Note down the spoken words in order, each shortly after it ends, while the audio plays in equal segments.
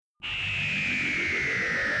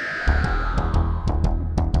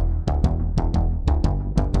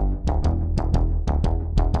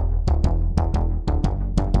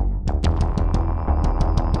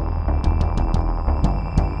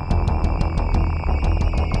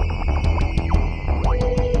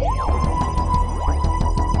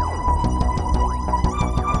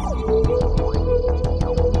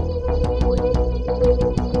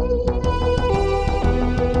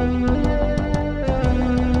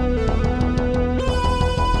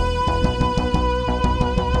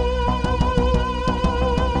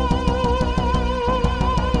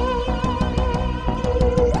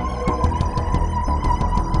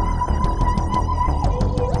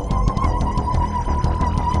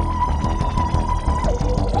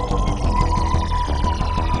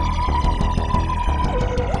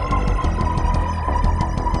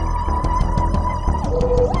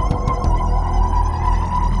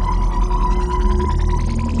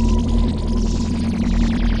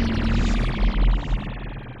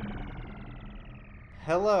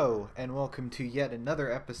Hello, and welcome to yet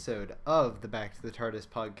another episode of the Back to the TARDIS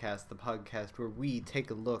podcast, the podcast where we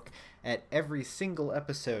take a look at every single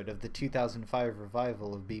episode of the 2005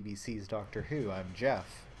 revival of BBC's Doctor Who. I'm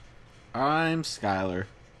Jeff. I'm Skylar.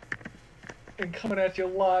 And coming at you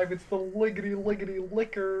live, it's the lickety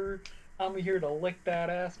licker. I'm here to lick that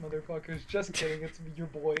ass, motherfuckers. Just kidding, it's your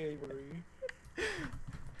boy Avery.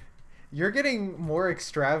 You're getting more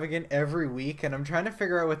extravagant every week, and I'm trying to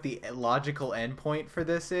figure out what the logical endpoint for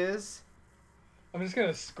this is. I'm just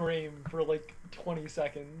gonna scream for like 20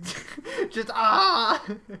 seconds. Just, ah!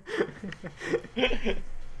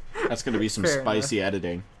 That's gonna be some Fair spicy enough.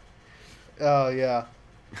 editing. Oh, yeah.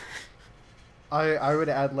 I would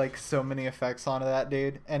add, like, so many effects onto that,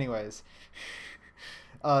 dude. Anyways.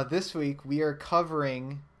 This week, we are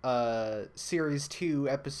covering Series 2,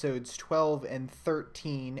 Episodes 12 and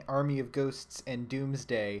 13, Army of Ghosts and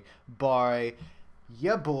Doomsday, by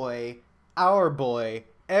ya boy, our boy,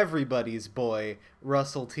 everybody's boy,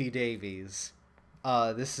 Russell T. Davies.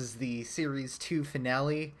 This is the Series 2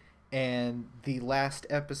 finale, and the last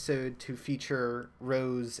episode to feature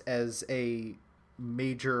Rose as a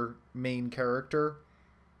major main character.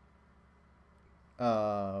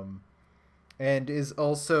 And is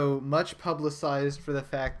also much publicized for the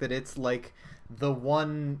fact that it's like the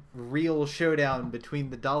one real showdown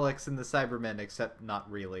between the Daleks and the Cybermen, except not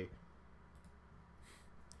really.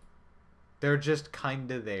 They're just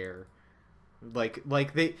kinda there.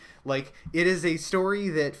 It is a story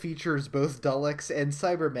that features both Daleks and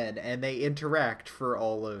Cybermen, and they interact for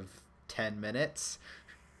all of 10 minutes.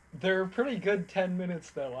 They're a pretty good 10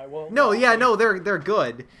 minutes, though, I won't No, lie. yeah, no, they're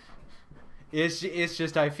good. It's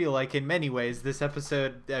just, I feel like in many ways this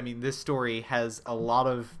story has a lot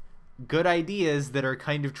of good ideas that are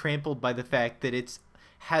kind of trampled by the fact that it's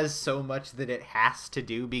has so much that it has to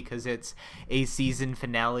do because it's a season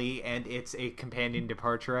finale and it's a companion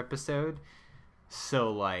departure episode.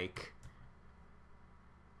 So, like,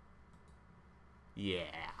 yeah.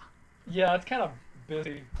 Yeah, it's kind of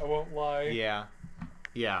busy, I won't lie. Yeah.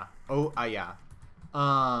 Yeah. Oh, yeah.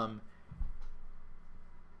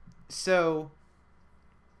 So,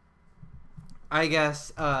 I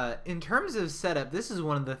guess, in terms of setup, this is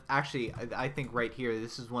one of the, actually, I think right here,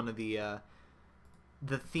 this is one of the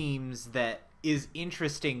themes that is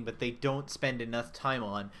interesting, but they don't spend enough time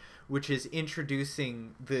on, which is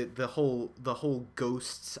introducing the whole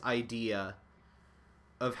ghosts idea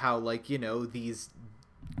of how, like, you know, these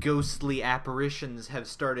ghostly apparitions have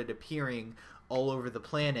started appearing all over the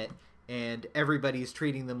planet, and everybody's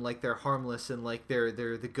treating them like they're harmless and like they're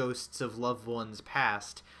the ghosts of loved ones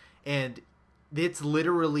past. And it's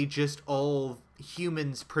literally just all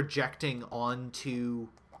humans projecting onto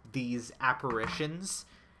these apparitions.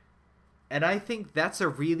 And I think that's a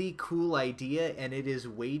really cool idea, and it is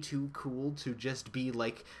way too cool to just be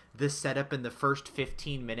like the setup in the first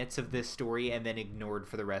 15 minutes of this story and then ignored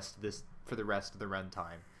for the rest of the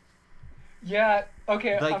runtime. Yeah,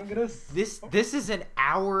 okay, Like, I'm gonna... This is an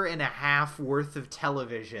hour and a half worth of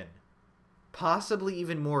television. Possibly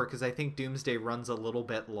even more, because I think Doomsday runs a little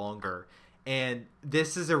bit longer. And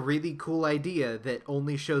this is a really cool idea that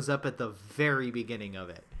only shows up at the very beginning of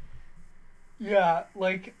it. Yeah,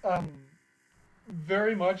 like,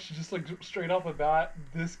 very much just, like, straight off the bat,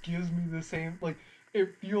 this gives me the same, like,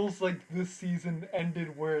 it feels like this season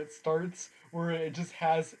ended where it starts, where it just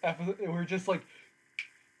has, where just, like,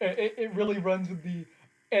 it really runs with the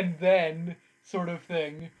and then sort of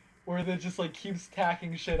thing, where it just, like, keeps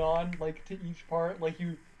tacking shit on, like, to each part. Like,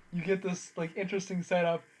 you get this, like, interesting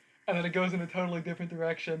setup, and then it goes in a totally different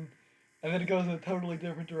direction, and then it goes in a totally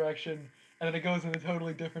different direction, and then it goes in a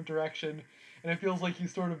totally different direction, and it feels like you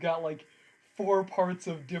sort of got, like, 4 parts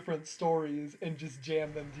of different stories and just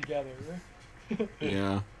jam them together.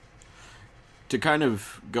 Yeah. To kind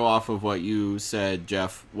of go off of what you said,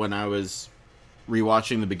 Jeff, when I was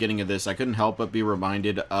rewatching the beginning of this, I couldn't help but be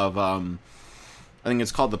reminded of, I think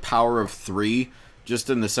it's called The Power of Three, just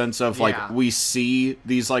in the sense of, like, we see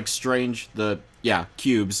these, like, strange,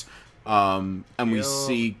 cubes, and we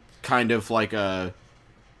see kind of like a,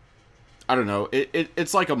 I don't know,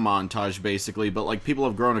 it's like a montage, basically, but, like, people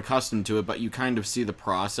have grown accustomed to it, but you kind of see the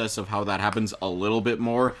process of how that happens a little bit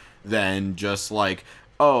more than just, like,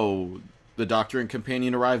 oh, the Doctor and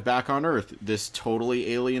Companion arrive back on Earth. This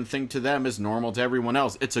totally alien thing to them is normal to everyone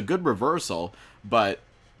else. It's a good reversal, but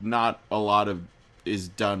not a lot of is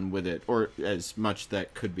done with it, or as much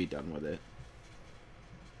that could be done with it.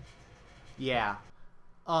 Yeah.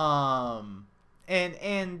 And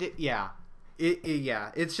yeah.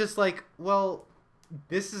 It's just like, well,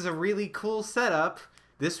 this is a really cool setup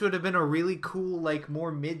This would have been a really cool, like,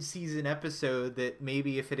 more mid-season episode that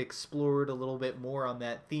maybe if it explored a little bit more on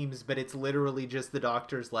that themes, but it's literally just the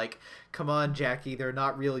Doctor's like, come on, Jackie, they're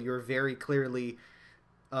not real. You're very clearly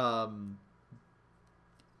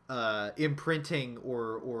imprinting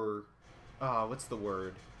or what's the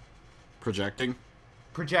word? Projecting?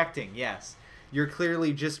 Projecting, yes. You're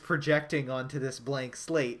clearly just projecting onto this blank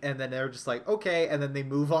slate, and then they're just like, okay, and then they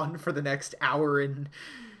move on for the next hour and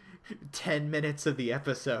 10 minutes of the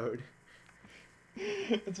episode.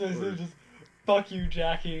 It's basically just, fuck you,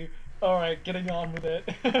 Jackie. Alright, getting on with it.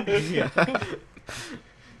 Yeah.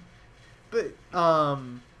 But,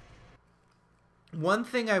 one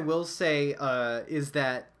thing I will say, is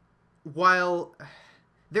that while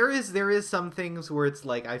there is some things where it's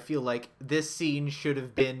like, I feel like this scene should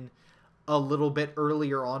have been a little bit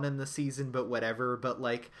earlier on in the season, but whatever. But,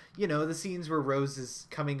 like, you know, the scenes where Rose is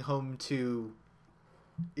coming home to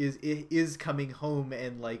is coming home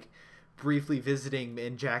and, like, briefly visiting,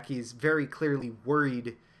 and Jackie's very clearly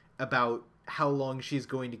worried about how long she's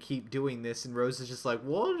going to keep doing this, and Rose is just like,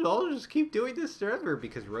 well, I'll just keep doing this forever,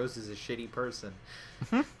 because Rose is a shitty person.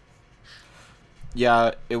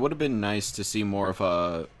 Yeah, it would have been nice to see more of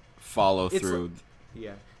a follow through.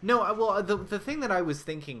 Yeah. No, well, the thing that I was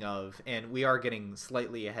thinking of, and we are getting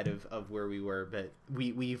slightly ahead of where we were, but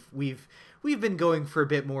we've been going for a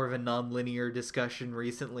bit more of a non-linear discussion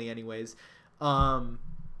recently, anyways. The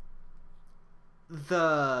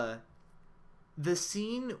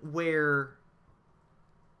scene where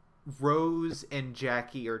Rose and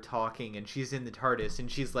Jackie are talking, and she's in the TARDIS, and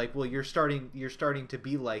she's like, well, you're starting to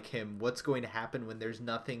be like him. What's going to happen when there's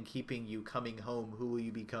nothing keeping you coming home? Who will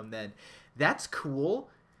you become then? That's cool.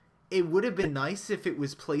 It would have been nice if it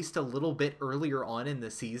was placed a little bit earlier on in the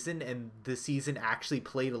season, and the season actually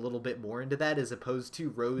played a little bit more into that, as opposed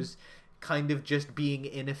to Rose kind of just being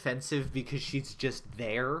inoffensive because she's just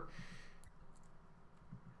there.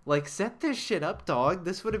 Like, set this shit up, dog.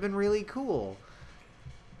 This would have been really cool.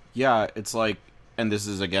 Yeah, it's like, and this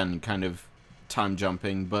is again kind of time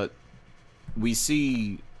jumping, but we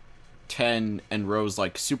see Ten and Rose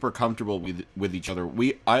like super comfortable with each other.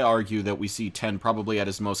 I argue that we see Ten probably at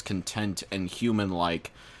his most content and human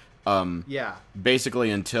like. Yeah.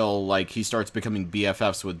 Basically until like he starts becoming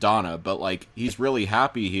BFFs with Donna, but like he's really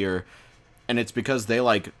happy here, and it's because they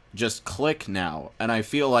like just click now. And I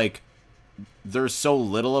feel like there's so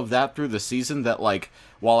little of that through the season that like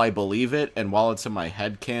while I believe it and while it's in my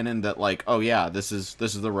head canon that like, oh yeah, this is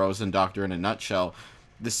the Rose and Doctor in a nutshell,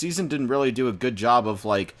 the season didn't really do a good job of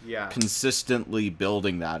like consistently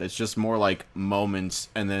building that. It's just more like moments,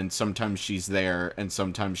 and then sometimes she's there and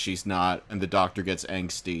sometimes she's not, and the Doctor gets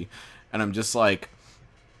angsty, and I'm just like,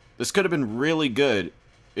 this could have been really good.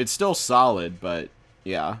 It's still solid, but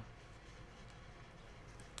yeah.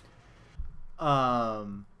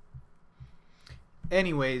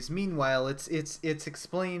 Anyways, meanwhile, it's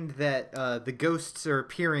explained that the ghosts are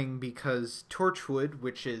appearing because Torchwood,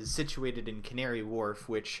 which is situated in Canary Wharf,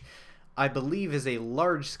 which I believe is a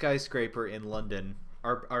large skyscraper in London.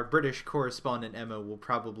 Our British correspondent Emma will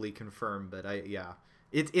probably confirm, but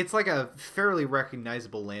it's like a fairly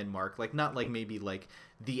recognizable landmark. Like, not like maybe like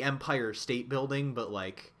the Empire State Building, but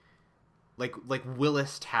like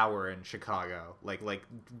Willis Tower in Chicago. Like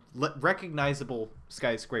recognizable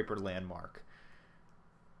skyscraper landmark.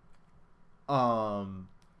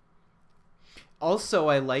 Also,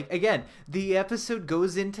 I like, again, the episode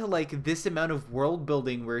goes into like this amount of world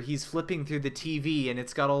building where he's flipping through the TV and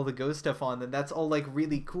it's got all the ghost stuff on, and that's all like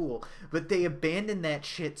really cool, but they abandon that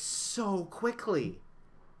shit so quickly.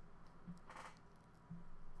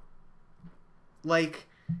 Like,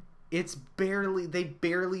 they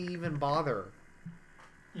barely even bother.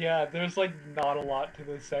 Yeah, there's like not a lot to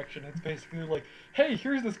this section. It's basically like, hey,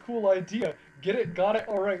 here's this cool idea. Get it, got it,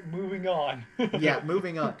 alright, moving on. Yeah,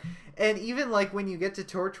 moving on. And even like when you get to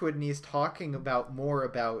Torchwood and he's talking more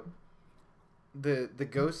about the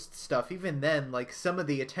ghost stuff, even then, like, some of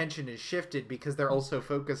the attention is shifted because they're also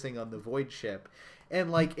focusing on the Void Ship.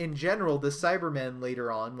 And like in general, the Cybermen later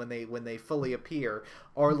on, when they fully appear,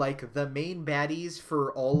 are like the main baddies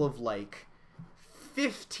for all of like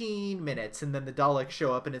 15 minutes, and then the Daleks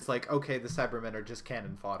show up and it's like, okay, the Cybermen are just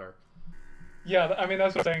cannon fodder. Yeah, I mean,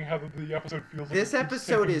 that's what I'm saying, how the episode feels like. This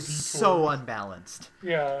episode is so unbalanced.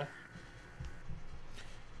 Yeah.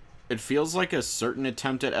 It feels like a certain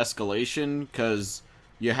attempt at escalation, because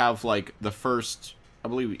you have, like, the first, I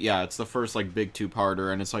believe, yeah, it's the first, like, big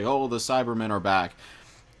two-parter, and it's like, oh, the Cybermen are back.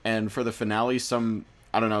 And for the finale,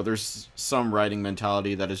 I don't know, there's some writing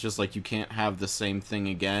mentality that is just like, you can't have the same thing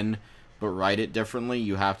again, but write it differently.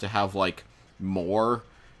 You have to have, like, more.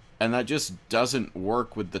 And that just doesn't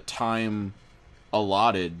work with the time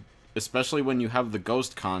allotted, especially when you have the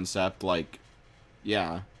ghost concept. Like,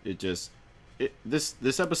 yeah, this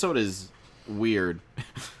episode is weird.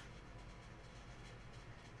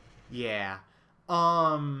 Yeah.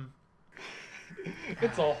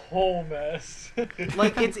 It's a whole mess.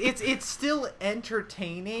 Like it's still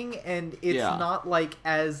entertaining, and it's Yeah. not like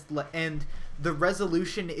and the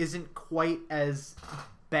resolution isn't quite as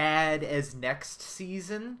bad as next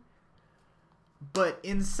season, but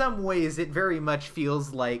in some ways it very much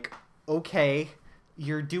feels like, okay,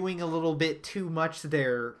 you're doing a little bit too much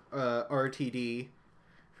there, RTD.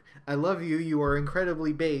 I love you. You are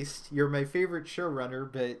incredibly based. You're my favorite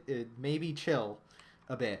showrunner, but maybe chill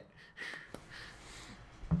a bit.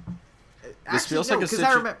 This feels no, like a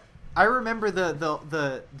 'cause I remember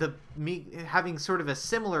the me having sort of a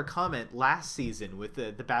similar comment last season with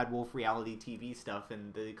the Bad Wolf reality TV stuff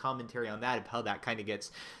and the commentary on that, of how that kind of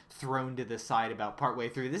gets thrown to the side about partway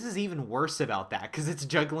through. This is even worse about that because it's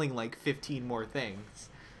juggling like 15 more things.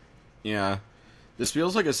 Yeah. This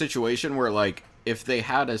feels like a situation where, like, if they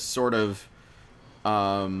had a sort of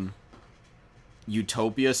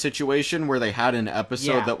utopia situation where they had an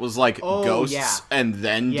episode that was like ghosts and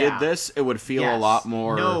then did this, it would feel a lot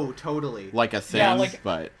more totally like a thing. Yeah, like,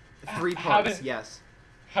 but 3 parts, yes.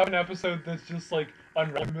 Have an episode that's just like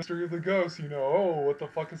unraveling the mystery of the ghost, you know, oh, what the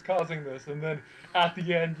fuck is causing this? And then at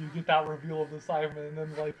the end you get that reveal of the Cyberman, and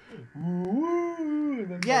then like, ooh, and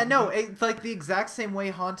then Yeah, like, no, it's like the exact same way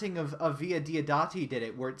Haunting of Via Diodati did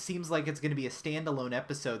it, where it seems like it's going to be a standalone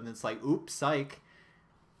episode, and it's like, oops, psych.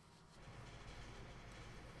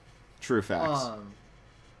 true facts.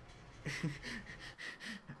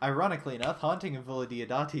 Ironically enough, Haunting of Villa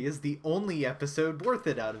Diodati is the only episode worth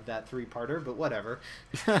it out of that 3-parter, but whatever.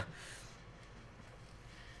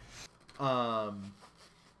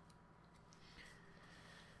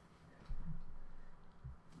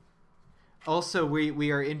 Also,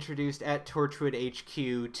 we are introduced at Torchwood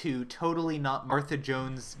HQ to totally not Martha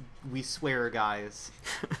Jones, we swear, guys.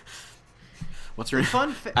 What's her name?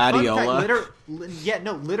 Fun fact, Adiola?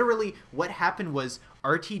 literally what happened was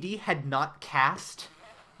RTD had not cast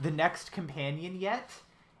the next companion yet,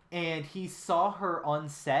 and he saw her on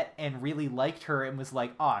set and really liked her and was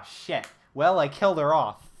like, aw, shit. Well, I killed her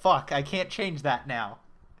off. Fuck, I can't change that now.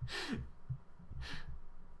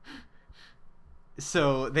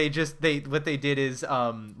 So what they did is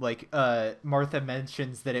Martha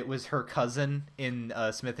mentions that it was her cousin in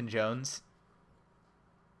Smith and Jones.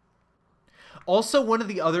 Also, one of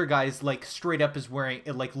the other guys, like, straight up is wearing,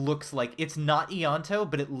 it, like, looks like, it's not Ianto,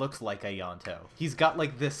 but it looks like Ianto. He's got,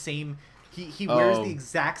 like, the same, he wears the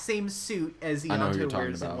exact same suit as Ianto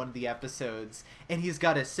wears in one of the episodes, and he's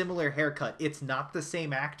got a similar haircut. It's not the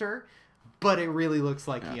same actor, but it really looks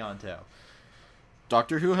like Ianto.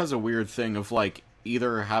 Doctor Who has a weird thing of, like,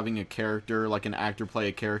 either having a character, like an actor play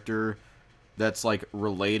a character that's, like,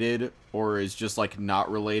 related, or is just, like,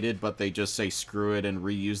 not related, but they just say screw it and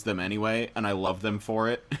reuse them anyway, and I love them for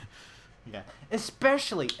it. Yeah.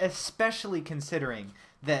 Especially considering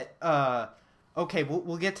that, okay,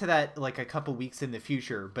 we'll get to that, like, a couple weeks in the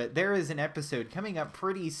future, but there is an episode coming up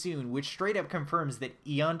pretty soon which straight up confirms that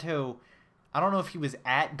Ianto, I don't know if he was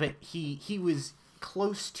at, but he was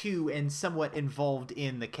close to and somewhat involved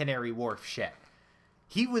in the Canary Wharf shit.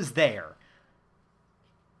 He was there.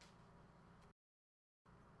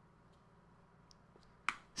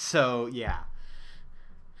 So, yeah.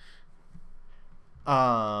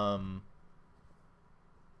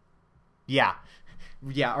 Yeah.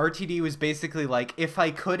 Yeah, RTD was basically like, if I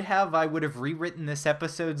could have, I would have rewritten this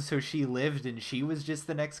episode so she lived and she was just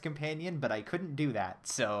the next companion, but I couldn't do that,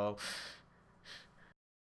 so...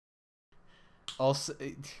 Also,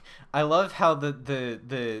 I love how the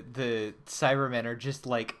Cybermen are just,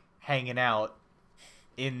 like, hanging out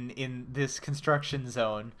in this construction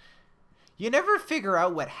zone. You never figure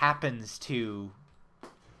out what happens to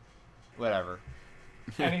whatever.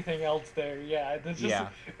 anything else there. Yeah,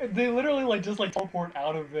 they literally like just like teleport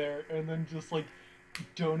out of there and then just like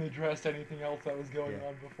don't address anything else that was going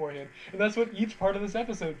on beforehand. And that's what each part of this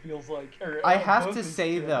episode feels like. I have to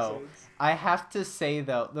say though,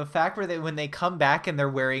 the fact where when they come back and they're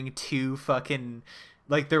wearing two fucking,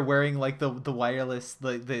 like, they're wearing like the wireless,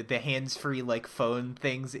 the hands-free like phone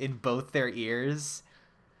things in both their ears,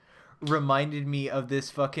 reminded me of this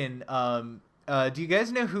fucking do you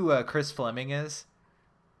guys know who Chris Fleming is?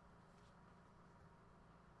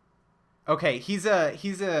 Okay, he's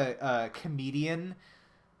a comedian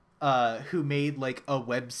who made like a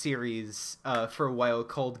web series for a while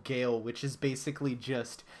called Gale, which is basically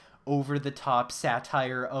just over the top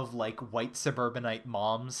satire of like white suburbanite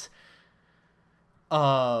moms.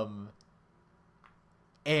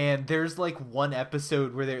 And there's like one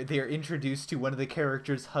episode where they're introduced to one of the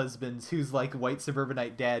characters' husbands, who's like white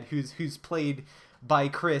suburbanite dad, who's played by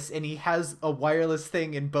Chris, and he has a wireless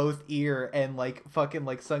thing in both ear and like fucking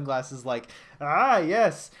like sunglasses, like, ah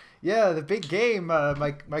yes, yeah, the big game,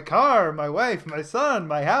 my car, my wife, my son,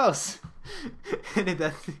 my house.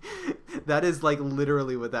 And that is like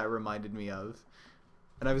literally what that reminded me of,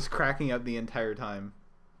 and I was cracking up the entire time.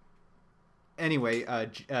 Anyway,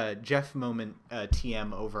 Jeff moment,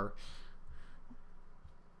 TM over.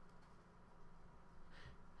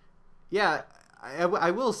 Yeah,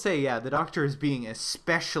 I will say, yeah, the Doctor is being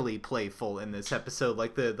especially playful in this episode,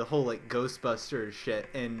 like the whole like Ghostbusters shit,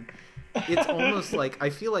 and it's almost like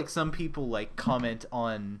I feel like some people like comment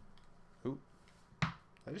on. Ooh,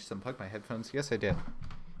 I just unplugged my headphones. Yes, I did.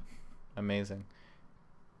 Amazing.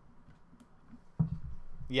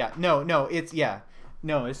 Yeah, no, it's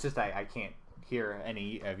just I can't hear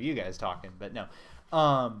any of you guys talking, but no.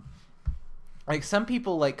 Like some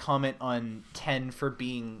people like comment on 10 for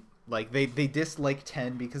being like they dislike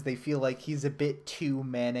 10 because they feel like he's a bit too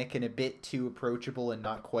manic and a bit too approachable and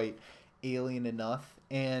not quite alien enough.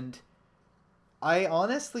 And I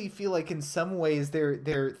honestly feel like in some ways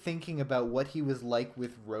they're thinking about what he was like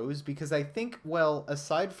with Rose, because I think, well,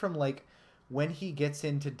 aside from like when he gets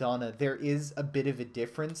into Donna, there is a bit of a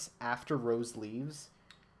difference after Rose leaves.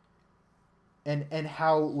 And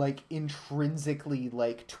how like intrinsically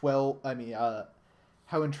like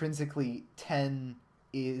how intrinsically 10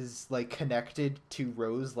 is like connected to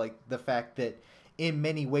Rose, like the fact that in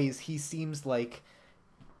many ways he seems like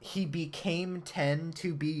he became 10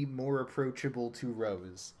 to be more approachable to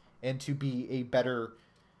Rose and to be a better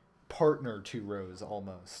partner to Rose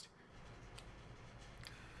almost.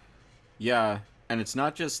 Yeah, and it's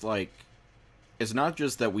not just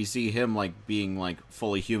that we see him like being like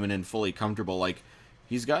fully human and fully comfortable. Like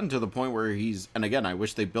he's gotten to the point where he's, and again, I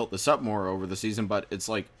wish they built this up more over the season, but it's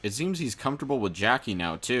like it seems he's comfortable with Jackie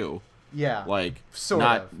now too. Yeah, like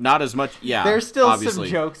not as much. Yeah, there's still obviously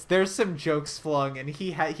some jokes. There's some jokes flung, and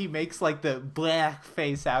he makes like the black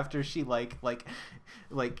face after she like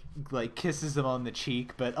kisses him on the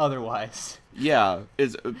cheek, but otherwise, yeah.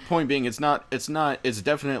 Is point being, it's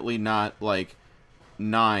definitely not like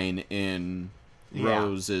 9 in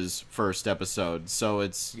Rose's first episode, so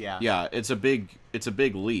it's it's a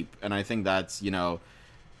big leap, and I think that's,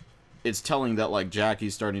 it's telling that like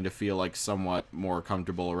Jackie's starting to feel like somewhat more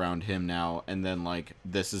comfortable around him now, and then like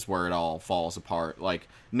this is where it all falls apart, like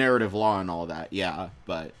narrative law and all that,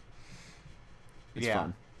 but it's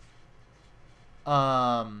fun.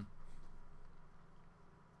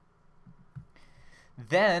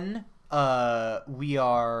 Then we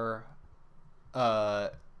are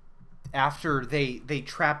after they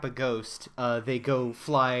trap a ghost, they go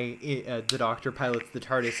fly. The Doctor pilots the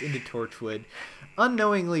TARDIS into Torchwood,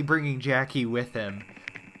 unknowingly bringing Jackie with him.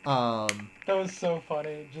 That was so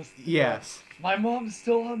funny. Just yes, my mom's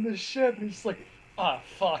still on the ship. And he's like, ah,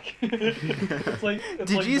 fuck.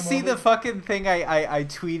 Did you see the fucking thing I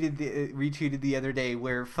retweeted the other day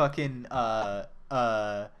where fucking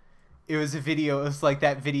it was a video. It was like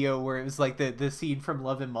that video where it was like the scene from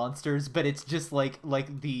Love and Monsters, but it's just like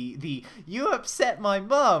the you upset my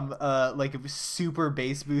mom. Like it was super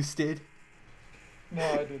bass boosted. No,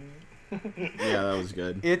 I didn't. Yeah, that was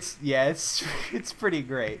good. It's pretty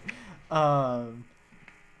great. Yeah,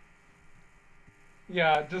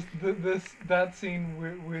 just that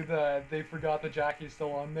scene with they forgot that Jackie's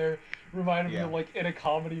still on there reminded me of like in a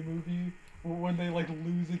comedy movie when they like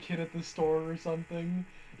lose a kid at the store or something.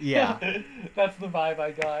 Yeah. That's the vibe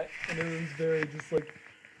I got, and it was very just like,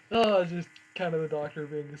 just kind of the Doctor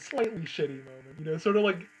being a slightly shitty moment, sort of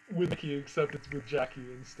like with Mickey, except it's with Jackie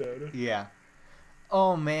instead. Yeah.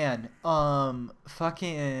 Oh man,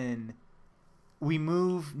 fucking, we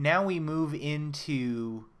move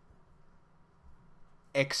into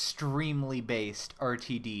extremely based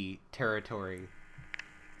RTD territory.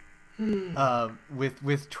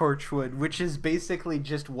 With Torchwood, which is basically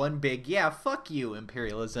just one big fuck you,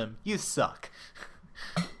 imperialism, you suck.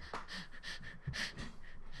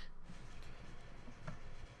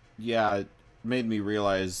 Yeah, it made me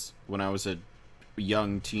realize when I was a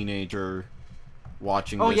young teenager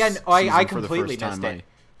watching this season I for the completely first time, missed it.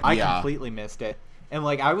 I completely missed it. And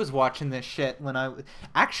like I was watching this shit when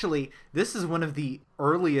this is one of the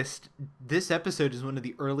earliest. This episode is one of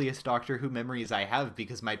the earliest Doctor Who memories I have,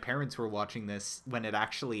 because my parents were watching this when it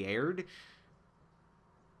actually aired.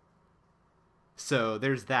 So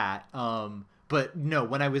there's that. But no,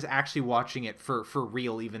 when I was actually watching it for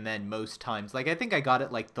real, even then, most times, like I think I got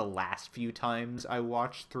it like the last few times I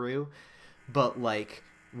watched through, but like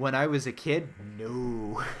when I was a kid,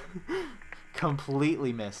 no.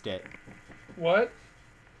 Completely missed it. What?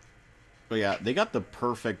 But yeah, they got the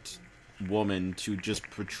perfect woman to just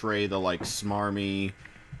portray the like smarmy,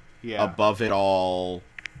 Yeah. above it all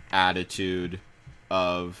attitude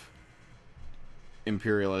of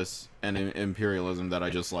imperialists and imperialism that I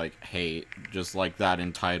just like hate. Just like that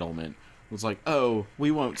entitlement. It's like, oh,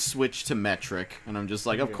 we won't switch to metric, and I'm just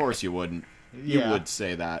like, of course you wouldn't. You Yeah. would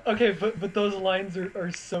say that. Okay, but those lines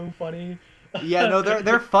are so funny. Yeah, no,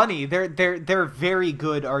 they're funny. They're very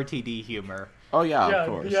good RTD humor. Oh yeah, Yeah, of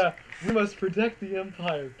course. yeah. We must protect the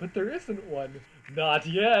Empire, but there isn't one. Not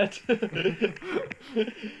yet. And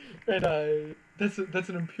that's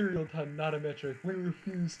an imperial ton, not a metric. We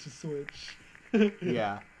refuse to switch.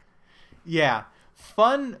 Yeah. Yeah.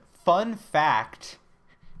 Fun fact.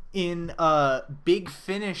 In Big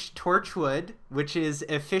Finish Torchwood, which is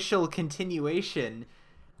official continuation,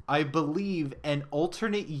 I believe an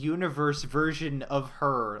alternate universe version of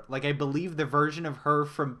her, like I believe the version of her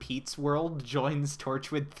from Pete's World joins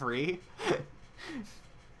Torchwood 3.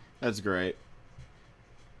 That's great.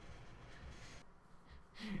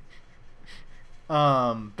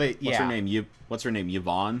 But yeah. What's her name?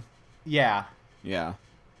 Yvonne? Yeah. Yeah.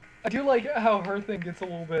 I do like how her thing gets a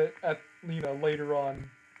little bit later on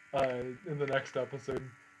in the next episode.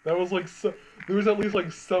 That was like there was at least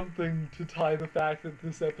like something to tie the fact that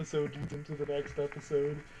this episode leads into the next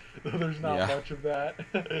episode. Though there's not Yeah. much of that.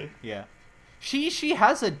 Yeah. She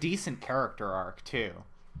has a decent character arc too.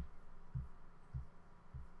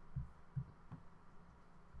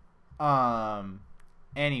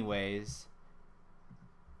 Anyways.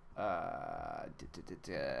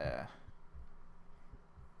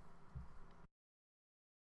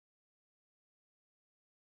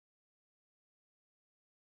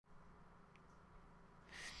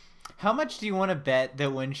 How much do you want to bet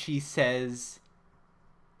that when she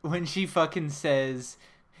fucking says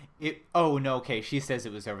it, oh no, okay, she says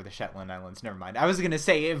it was over the Shetland Islands, never mind. I was gonna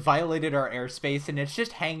say it violated our airspace and it's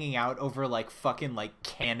just hanging out over like fucking like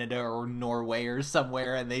Canada or Norway or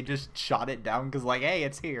somewhere and they just shot it down because like, hey,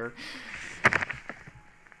 it's here.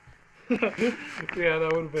 Yeah, that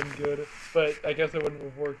would have been good, but I guess it wouldn't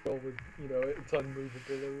have worked well with it's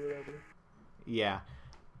unmovable or whatever. Yeah.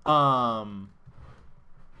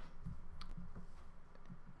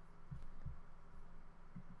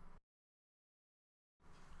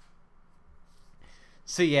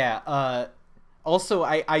 So yeah, also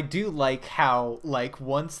I do like how like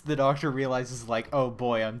once the Doctor realizes like, oh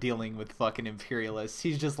boy, I'm dealing with fucking imperialists,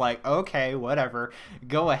 he's just like, okay, whatever,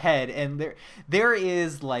 go ahead. And there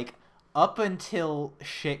is like, up until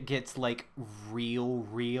shit gets like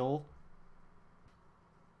real,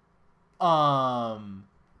 up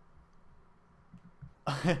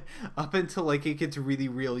until like it gets really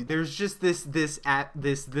real, there's just this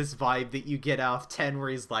vibe that you get off 10 where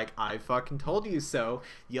he's like, I fucking told you so,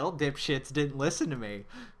 y'all dipshits didn't listen to me.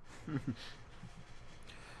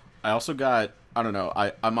 I also got, I don't know,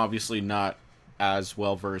 I'm obviously not as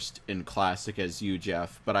well versed in classic as you,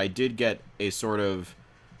 Jeff, but I did get a sort of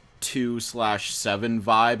 2/7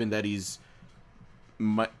 vibe in that he's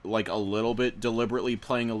like a little bit deliberately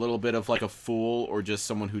playing a little bit of like a fool or just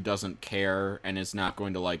someone who doesn't care and is not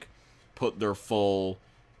going to like put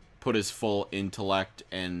his full intellect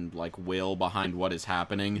and like will behind what is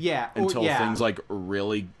happening until things like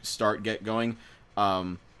really get going.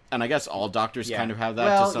 And I guess all doctors kind of have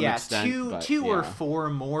that to some extent. Two or four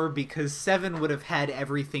more, because 7 would have had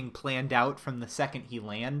everything planned out from the second he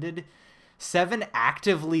landed. 7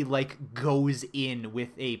 actively like goes in with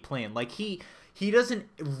a plan. Like he doesn't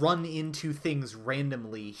run into things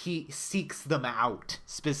randomly. He seeks them out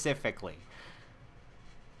specifically.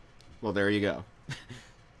 Well, there you go.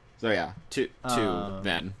 So yeah, two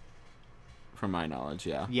then, from my knowledge,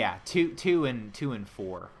 yeah. Yeah, two and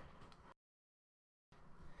 4.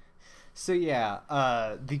 So yeah,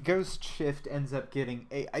 the ghost shift ends up getting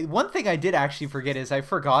one thing I did actually forget is I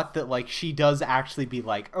forgot that like she does actually be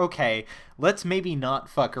like, okay, let's maybe not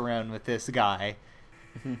fuck around with this guy,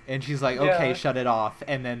 and she's like, okay, shut it off,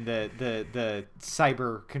 and then the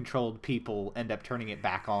cyber controlled people end up turning it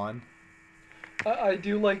back on. I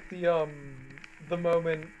do like the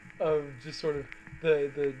moment of just sort of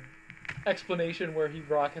the explanation where he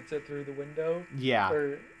rockets it through the window. Yeah,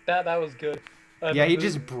 or that was good. Yeah, he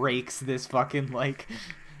just breaks this fucking, like,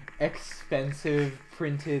 expensive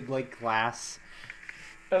printed, like, glass.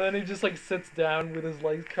 And then he just, like, sits down with his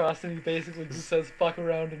legs crossed and he basically just says, fuck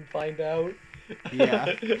around and find out.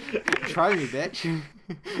 Yeah. Try me, bitch.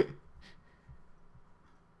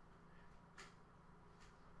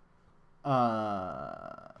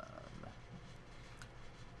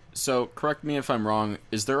 So, correct me if I'm wrong,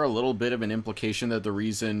 is there a little bit of an implication that the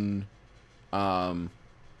reason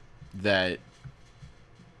that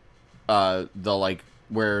the like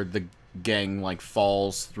where the gang like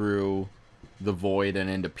falls through the void and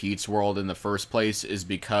into Pete's world in the first place is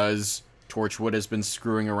because Torchwood has been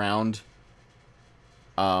screwing around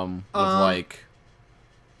with like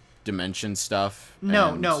dimension stuff.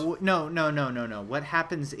 No. What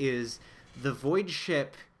happens is the void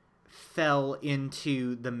ship fell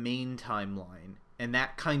into the main timeline, and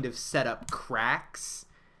that kind of set up cracks.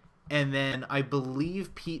 And then I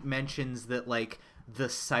believe Pete mentions that like the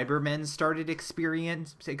Cybermen started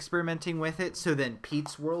experimenting with it, so then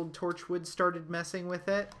Pete's world, Torchwood, started messing with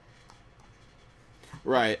it.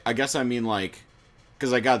 Right. I guess I mean like,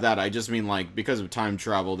 because I got that. I just mean like because of time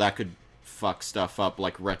travel, that could fuck stuff up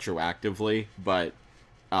like retroactively, but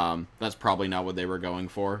that's probably not what they were going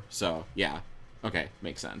for. So yeah, okay,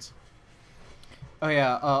 makes sense. Oh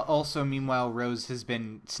yeah, also meanwhile Rose has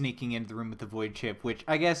been sneaking into the room with the void chip, which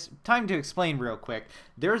I guess, time to explain real quick.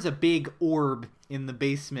 There's a big orb in the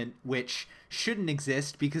basement which shouldn't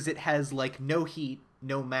exist because it has like no heat,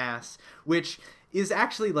 no mass, which is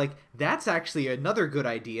actually like, that's actually another good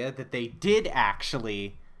idea that they did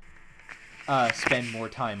actually spend more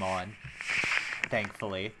time on,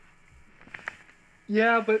 thankfully.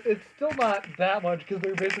 Yeah, but it's still not that much, because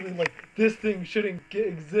they're basically like, this thing shouldn't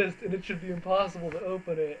exist, and it should be impossible to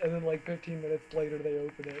open it, and then like 15 minutes later they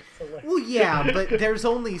open it, so like... Well, yeah, but there's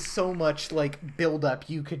only so much, like, build-up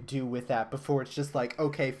you could do with that before it's just like,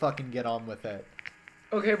 okay, fucking get on with it.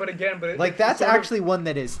 Okay, but again, like, that's actually one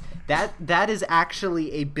that is... That is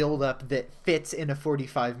actually a build-up that fits in a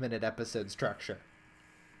 45-minute episode structure.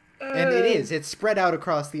 And it is. It's spread out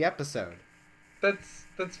across the episode. That's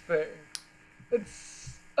fair.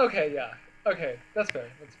 It's... Okay, yeah. Okay, that's fair.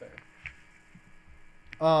 That's fair.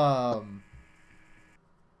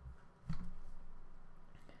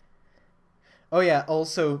 Oh yeah,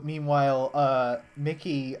 also, meanwhile,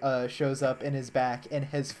 Mickey shows up and is back and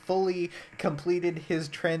has fully completed his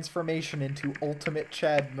transformation into Ultimate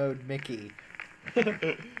Chad Mode Mickey.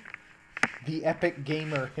 The epic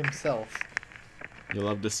gamer himself. You'll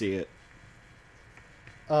love to see it.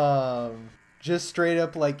 Just straight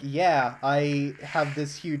up like, yeah, I have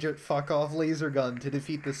this huge fuck-off laser gun to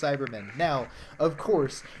defeat the Cybermen. Now, of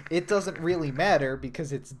course, it doesn't really matter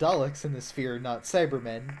because it's Daleks in the sphere, not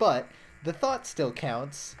Cybermen, but the thought still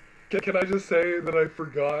counts. Can I just say that I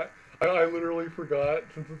forgot? I literally forgot,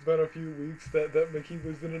 since it's been a few weeks, that Mickey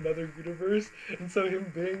was in another universe, and so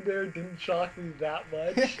him being there didn't shock me that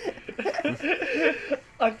much.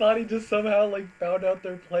 I thought he just somehow, like, found out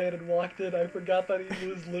their plan and walked in. I forgot that he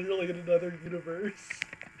was literally in another universe.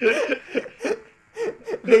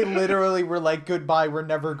 They literally were like, goodbye, we're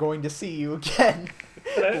never going to see you again.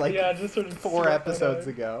 Like, yeah, just sort of 4 episodes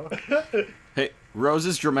ago. Hey, Rose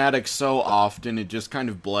is dramatic so often it just kind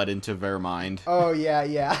of bled into their mind. Oh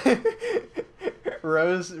yeah.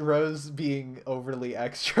 Rose being overly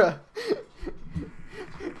extra.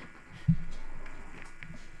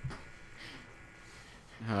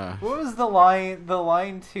 What was the line? The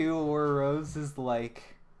line 2 where Rose is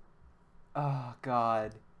like, oh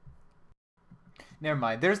god. Never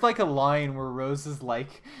mind. There's like a line where Rose is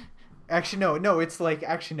like, actually no, it's like,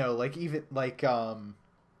 like even like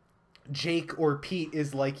Jake or Pete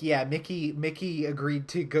is like, yeah, Mickey agreed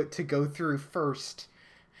to go through first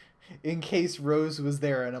in case Rose was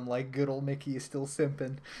there, and I'm like, good old Mickey is still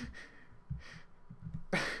simping.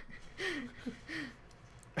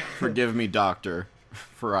 Forgive me, Doctor,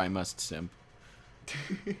 for I must simp.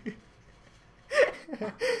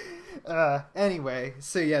 Anyway,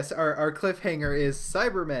 so yes, our cliffhanger is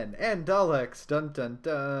Cybermen and Daleks. Dun dun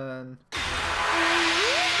dun.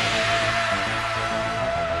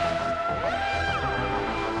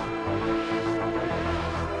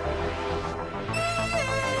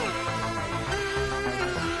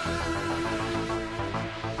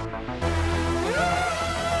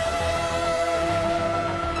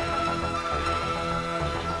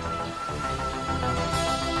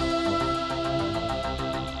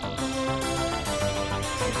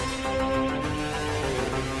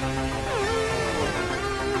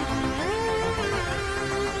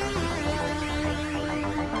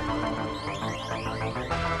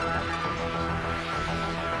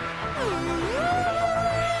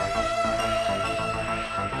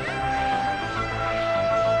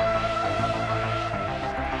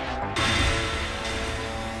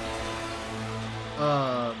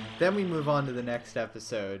 Then we move on to the next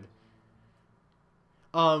episode.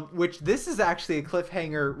 Which this is actually a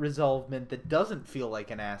cliffhanger resolvement that doesn't feel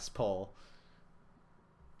like an ass pull.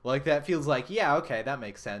 Like, that feels like, yeah, okay, that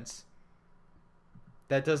makes sense.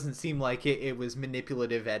 That doesn't seem like it was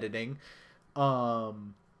manipulative editing.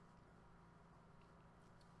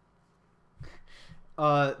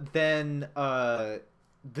 Then the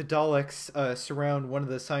Daleks surround one of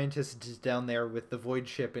the scientists down there with the void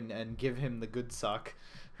ship and give him the good suck.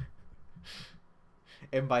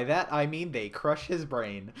 And by that I mean they crush his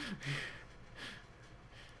brain.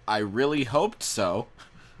 I really hoped so.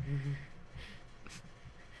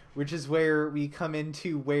 Which is where we come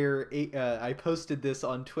into where I posted this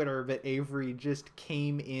on Twitter, but Avery just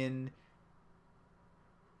came into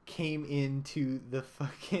the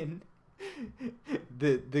fucking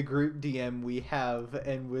the group DM we have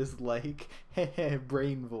and was like,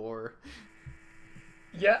 brain vor.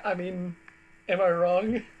 Yeah, I mean, am I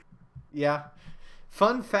wrong? Yeah.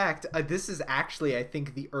 Fun fact, this is actually, I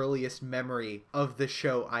think, the earliest memory of the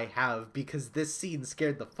show I have, because this scene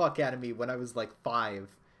scared the fuck out of me when I was like 5.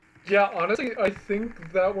 Yeah, honestly, I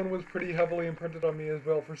think that one was pretty heavily imprinted on me as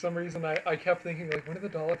well. For some reason, I kept thinking, like, when are the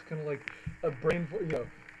Daleks gonna, like, a brain,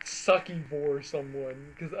 sucky vor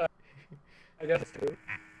someone? Because I guess it's true.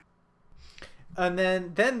 And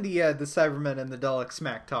then the Cybermen and the Daleks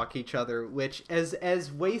smack talk each other, which,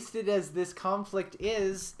 as wasted as this conflict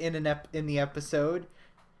is in the episode,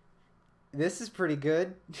 this is pretty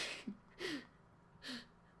good.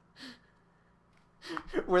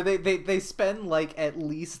 Where they spend like at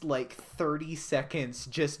least like 30 seconds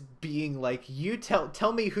just being like, you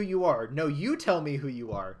tell me who you are. No, you tell me who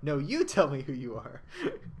you are. No, you tell me who you are.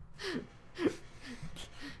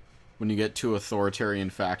 When you get two authoritarian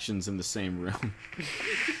factions in the same room.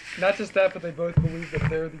 Not just that, but they both believe that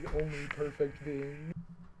they're the only perfect being.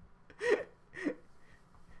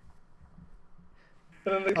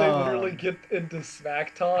 And then they literally get into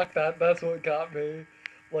smack talk. That's what got me.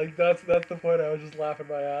 Like, that's the point I was just laughing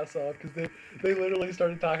my ass off, because they literally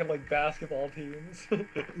started talking like basketball teams.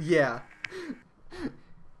 Yeah.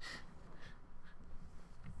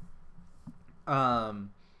 And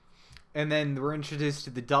then we're introduced to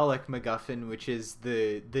the Dalek MacGuffin, which is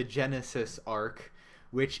the Genesis arc,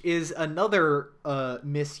 which is another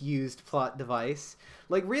misused plot device.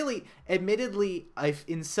 Like, really, admittedly,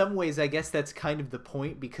 in some ways, I guess that's kind of the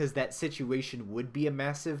point, because that situation would be a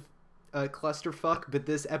massive clusterfuck, but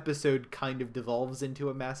this episode kind of devolves into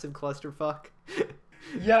a massive clusterfuck.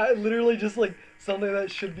 Yeah, it literally just, like, something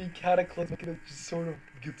that should be cataclysmic, and it just sort of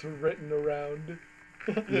gets written around.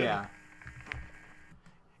 Yeah.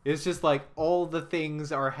 It's just like, all the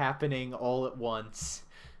things are happening all at once.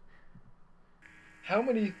 How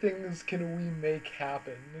many things can we make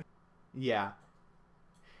happen? Yeah.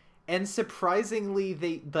 And surprisingly,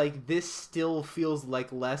 this still feels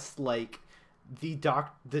like less like the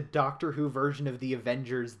Doctor Who version of the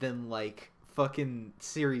Avengers than like fucking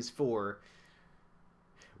Series 4.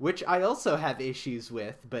 Which I also have issues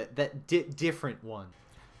with, but that different one.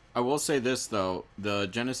 I will say this, though. The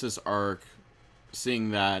Genesis arc,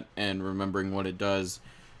 seeing that and remembering what it does,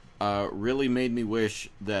 really made me wish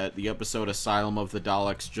that the episode Asylum of the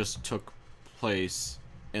Daleks just took place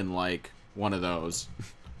in, like, one of those.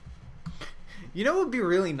 You know what would be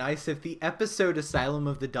really nice if the episode Asylum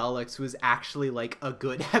of the Daleks was actually, like, a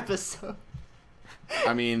good episode?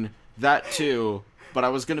 I mean, that too, but I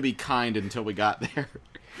was gonna be kind until we got there.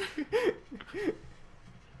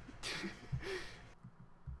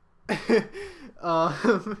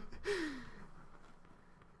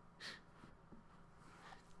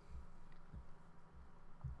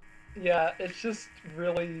 Yeah, it's just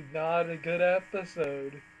really not a good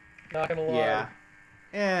episode. Not gonna lie. Yeah.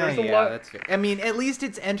 There's a Yeah, lot... that's fair. I mean, at least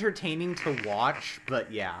it's entertaining to watch,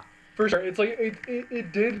 but yeah. For sure, it's like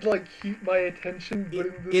it did like keep my attention, but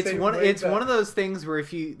in the same way it's one of those things where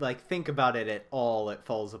if you like think about it at all, it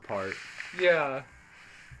falls apart. Yeah.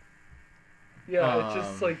 Yeah, it's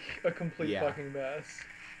just like a complete fucking mess.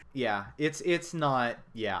 Yeah, it's not.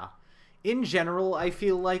 Yeah, in general, I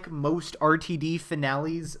feel like most RTD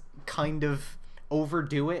finales kind of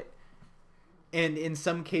overdo it. And in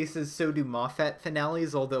some cases, so do Moffat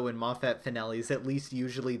finales, although in Moffat finales, at least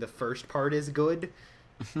usually the first part is good.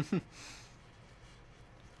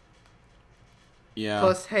 Yeah.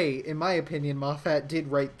 Plus, hey, in my opinion, Moffat did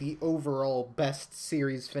write the overall best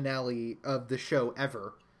series finale of the show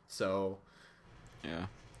ever. So... Yeah.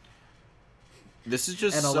 This is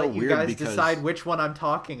just and I'll so let you weird guys because... decide which one I'm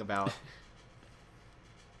talking about.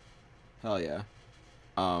 Hell yeah.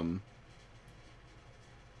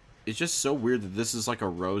 It's just so weird that this is like a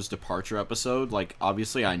Rose departure episode. Like,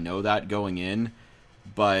 obviously I know that going in,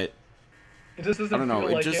 but... It just doesn't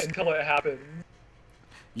feel like it until it happens.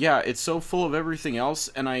 Yeah, it's so full of everything else,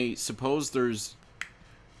 and I suppose there's...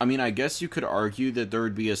 I mean, I guess you could argue that there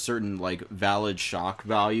would be a certain, like, valid shock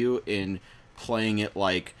value in playing it,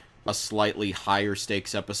 like, a slightly higher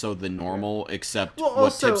stakes episode than normal, except Well, what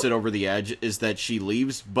also- tips it over the edge is that she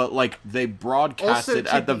leaves, but like they broadcast Also, it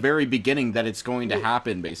at the Chippy- very beginning that it's going to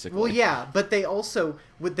happen, basically. Well, yeah, but they also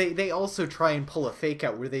they also try and pull a fake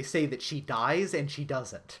out where they say that she dies and she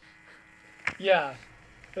doesn't. Yeah.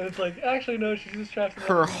 And it's like, actually, no, she's just trapped in Her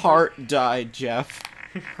that universe. heart died, Jeff.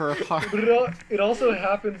 Her heart. But it also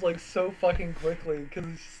happens, like, so fucking quickly, because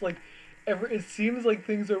it's just like, it seems like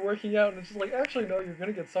things are working out, and it's just like, actually, no, you're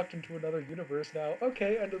gonna get sucked into another universe now.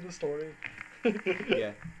 Okay, end of the story.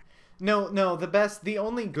 Yeah. No, the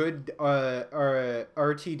only good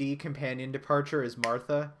RTD companion departure is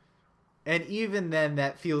Martha. And even then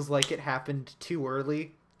that feels like it happened too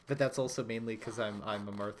early, but that's also mainly cuz I'm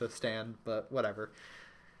a Martha stan, but whatever.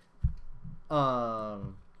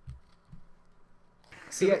 So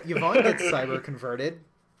yeah, Yvonne gets cyber converted.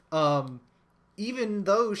 Even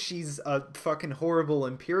though she's a fucking horrible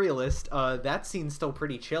imperialist, that scene's still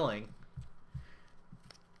pretty chilling.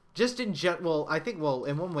 Just in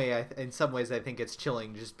in one way, in some ways, I think it's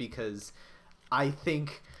chilling just because I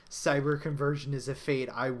think cyber conversion is a fate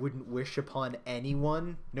I wouldn't wish upon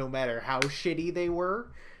anyone, no matter how shitty they were.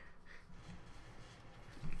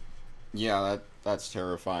 Yeah, that's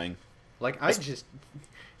terrifying. Like, I just...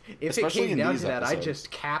 If it Especially came in down these to that, I'd episodes.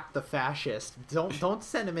 just cap the fascist. Don't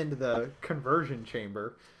send him into the conversion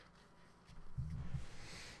chamber.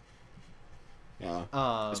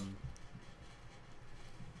 Yeah.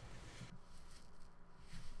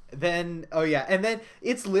 Then and then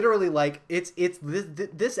it's literally like it's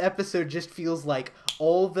this episode just feels like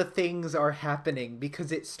all the things are happening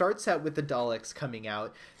because it starts out with the Daleks coming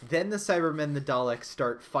out, then the Cybermen and the Daleks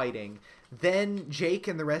start fighting, then Jake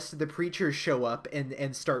and the rest of the Preachers show up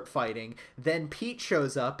and start fighting, then Pete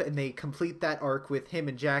shows up and they complete that arc with him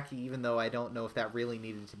and Jackie, even though I don't know if that really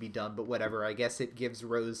needed to be done, but whatever, I guess it gives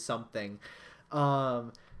Rose something.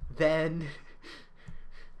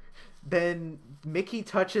 Then Mickey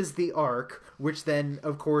touches the Ark, which then,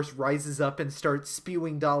 of course, rises up and starts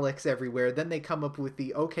spewing Daleks everywhere. Then they come up with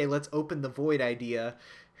the, okay, let's open the Void idea.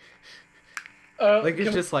 Like,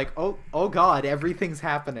 it's just like, oh god, everything's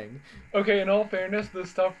happening. Okay, in all fairness, the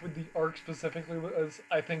stuff with the Ark specifically was,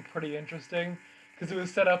 I think, pretty interesting. Because it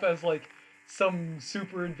was set up as, like, some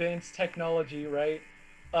super advanced technology, right?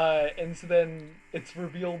 And so then it's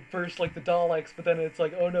revealed first, like, the Daleks, but then it's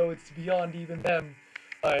like, oh no, it's beyond even them.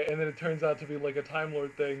 And then it turns out to be like a Time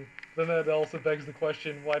Lord thing. Then that also begs the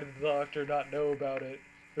question: why did the Doctor not know about it?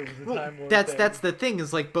 It was a Time Lord thing. That's the thing,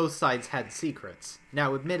 is like both sides had secrets.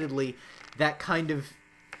 Now, admittedly, that kind of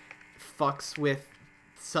fucks with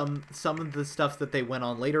some of the stuff that they went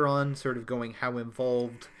on later on, sort of going how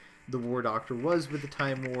involved the War Doctor was with the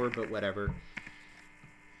Time War, but whatever.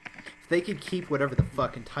 If they could keep whatever the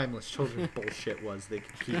fucking Timeless Children bullshit was, they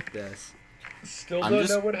could keep this. Still don't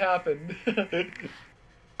know what happened.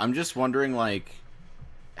 I'm just wondering, like,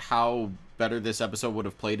 how better this episode would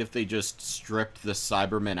have played if they just stripped the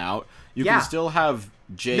Cybermen out. You can still have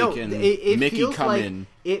Jake and Mickey come in.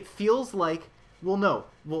 It feels like... Well,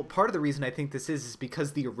 part of the reason I think this is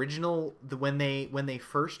because the original... when they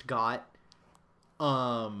first got...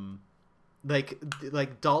 like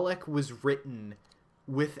Dalek was written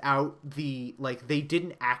without the... Like, they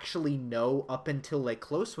didn't actually know up until, like,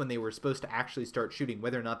 close when they were supposed to actually start shooting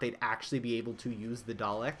whether or not they'd actually be able to use the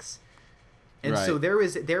Daleks. And so there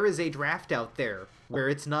is a draft out there where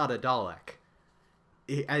it's not a Dalek.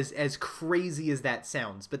 As crazy as that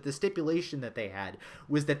sounds. But the stipulation that they had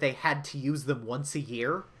was that they had to use them once a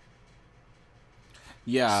year.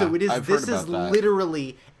 Yeah, so it is. I've This heard about is that.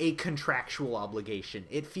 literally a contractual obligation.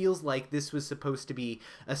 It feels like this was supposed to be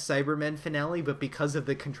a Cybermen finale, but because of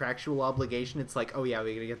the contractual obligation, it's like, oh yeah,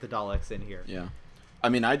 we gotta get the Daleks in here. Yeah, I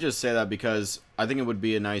mean, I just say that because I think it would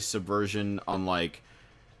be a nice subversion on, like,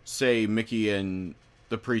 say Mickey and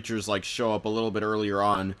the Preachers, like, show up a little bit earlier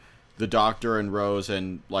on, the Doctor and Rose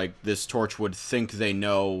and, like, this Torchwood think they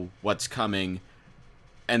know what's coming,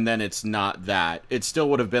 and then it's not that. It still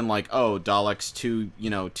would have been like, oh, Daleks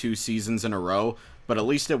 2 seasons in a row, but at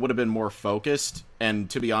least it would have been more focused. And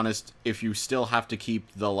to be honest, if you still have to keep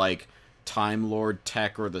the, like, Time Lord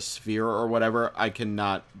tech or the Sphere or whatever, I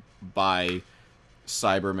cannot buy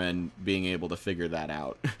Cybermen being able to figure that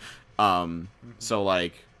out. So,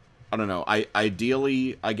 like, I don't know.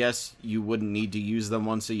 Ideally, I guess you wouldn't need to use them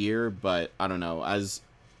once a year, but I don't know. As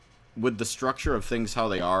with the structure of things how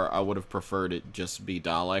they are, I would have preferred it just be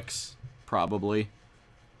Daleks, probably.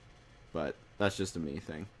 But that's just a me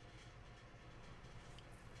thing.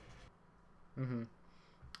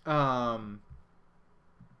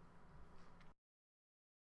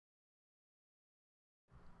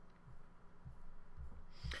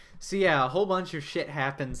 So yeah, a whole bunch of shit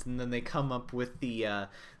happens, and then they come up with the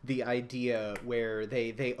idea where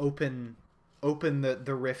they open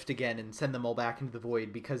the rift again and send them all back into the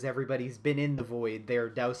void because everybody's been in the void. They're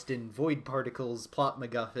doused in void particles, plot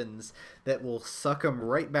MacGuffins that will suck them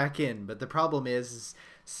right back in. But the problem is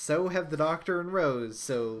so have the Doctor and Rose,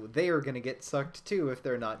 so they are going to get sucked too if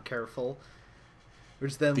they're not careful.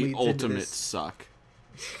 Which then The leads ultimate into this... suck.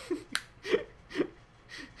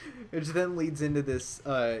 Which then leads into this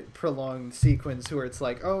prolonged sequence where it's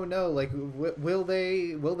like, oh no, like will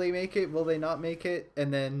they make it? Will they not make it?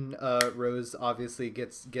 And then Rose obviously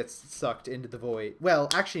gets sucked into the void. Well,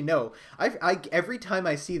 actually no. I every time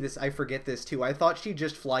I see this, I forget this too. I thought she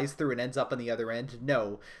just flies through and ends up on the other end.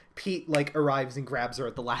 No, Pete like arrives and grabs her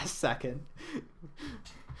at the last second.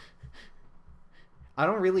 I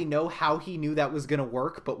don't really know how he knew that was gonna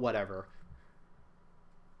work, but whatever.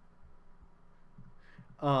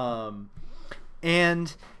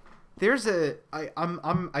 And there's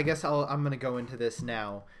I guess I'm gonna go into this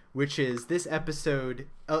now, which is this episode.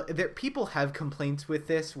 People have complaints with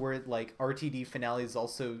this, where like RTD finales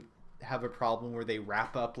also have a problem where they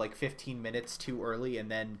wrap up like 15 minutes too early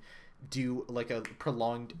and then do like a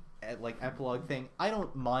prolonged like epilogue thing. I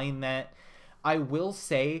don't mind that. I will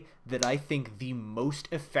say that I think the most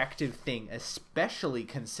effective thing, especially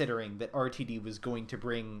considering that RTD was going to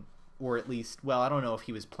bring, or at least, well, I don't know if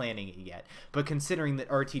he was planning it yet, but considering that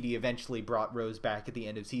RTD eventually brought Rose back at the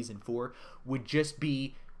end of season 4, would just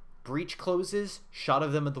be breach closes, shot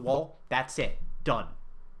of them at the wall, that's it. Done.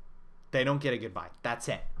 They don't get a goodbye. That's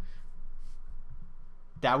it.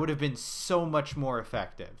 That would have been so much more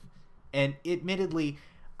effective. And admittedly,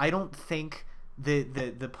 I don't think the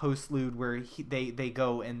postlude where they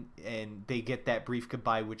go and they get that brief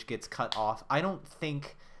goodbye which gets cut off, I don't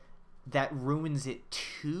think that ruins it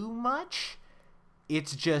too much.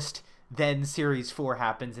 It's just then series 4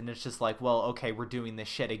 happens and it's just like, well, okay, we're doing this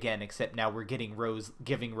shit again, except now we're giving Rose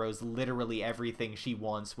literally everything she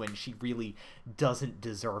wants when she really doesn't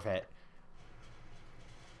deserve it.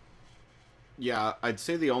 Yeah, I'd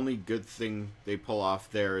say the only good thing they pull off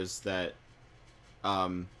there is that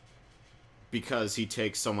because he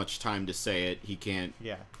takes so much time to say it, he can't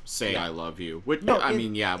say I love you. Which, no, I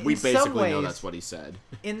mean, we basically know that's what he said.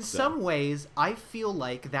 In some ways, I feel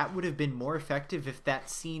like that would have been more effective if that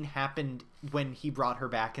scene happened when he brought her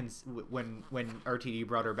back in, when RTD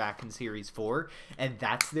brought her back in series 4, and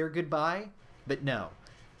that's their goodbye. But no.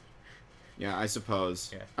 Yeah, I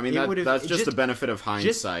suppose. Yeah. I mean, that's just the benefit of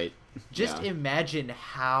hindsight. Just imagine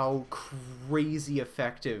how crazy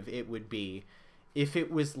effective it would be if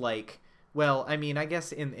it was like, well, I mean, I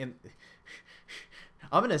guess in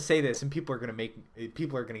I'm gonna say this, and people are gonna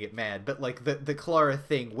get mad, but like the Clara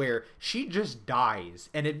thing where she just dies,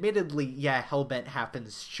 and admittedly, yeah, Hellbent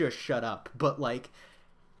happens. Just shut up. But like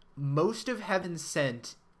most of Heaven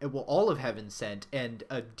Sent, well, all of Heaven Sent, and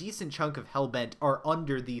a decent chunk of Hellbent are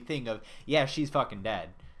under the thing of, yeah, she's fucking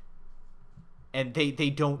dead. And they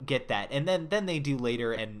don't get that, and then they do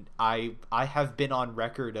later. And I have been on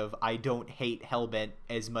record of I don't hate Hellbent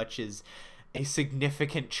as much as a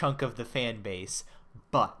significant chunk of the fan base,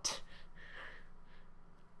 but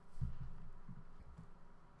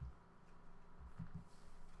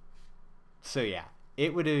so yeah,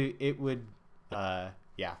 it would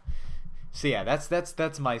yeah. So yeah,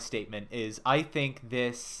 that's my statement. Is I think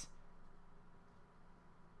this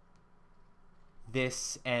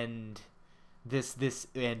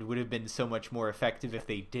end would have been so much more effective if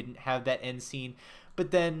they didn't have that end scene,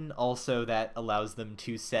 but then also that allows them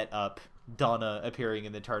to set up Donna appearing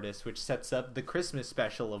in the TARDIS, which sets up the Christmas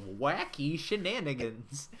special of wacky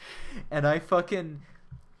shenanigans. And I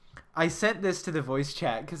sent this to the voice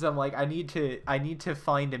chat because I'm like, I need to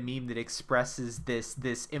find a meme that expresses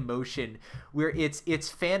this emotion where it's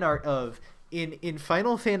fan art of in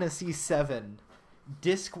Final Fantasy VII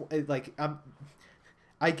disc, like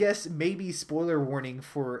I guess maybe spoiler warning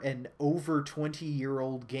for an over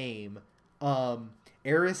 20-year-old game.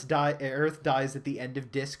 Aerith dies at the end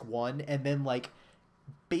of disc 1, and then like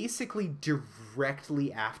basically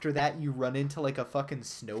directly after that you run into like a fucking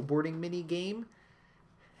snowboarding mini game.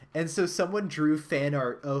 And so someone drew fan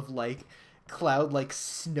art of like Cloud like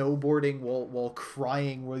snowboarding while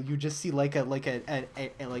crying, where you just see like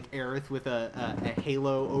Aerith with a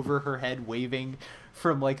halo over her head waving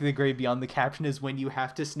from like the Great Beyond. The caption is, when you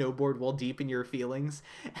have to snowboard while deep in your feelings.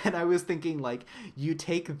 And I was thinking, like, you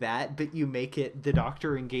take that but you make it the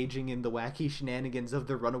Doctor engaging in the wacky shenanigans of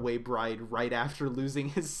the runaway bride right after losing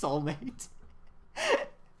his soulmate.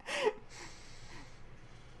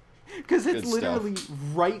 Because it's literally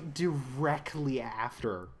right directly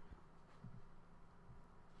after.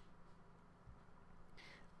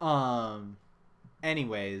 Um.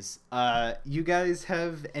 Anyways, you guys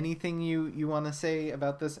have anything you want to say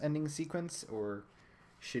about this ending sequence, or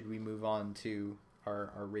should we move on to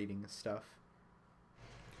our rating stuff?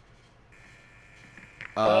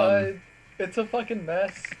 It's a fucking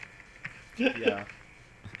mess. Yeah.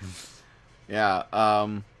 Yeah,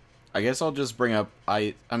 I guess I'll just bring up,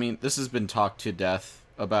 I mean, this has been talked to death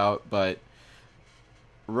about, but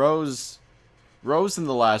Rose in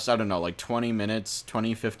the last, I don't know, like 15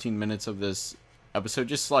 minutes of this episode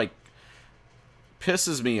just, like,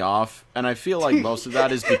 pisses me off, and I feel like most of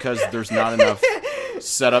that is because there's not enough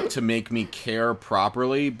setup to make me care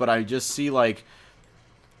properly, but I just see, like,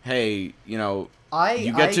 hey, you know,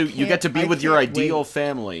 you get to be with your ideal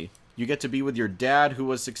family. You get to be with your dad who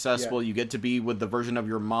was successful. Yeah. You get to be with the version of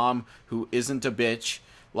your mom who isn't a bitch.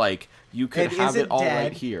 Like, you could have it all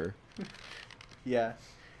right here. Yeah.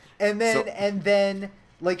 And then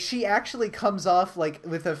like, she actually comes off, like,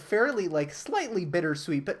 with a fairly, like, slightly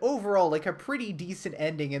bittersweet, but overall, like, a pretty decent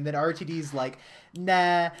ending. And then RTD's like,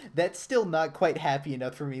 nah, that's still not quite happy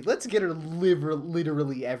enough for me. Let's get her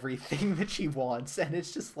literally everything that she wants. And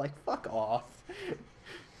it's just like, fuck off.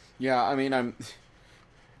 Yeah, I mean,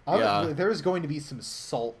 there's going to be some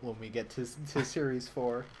salt when we get to Series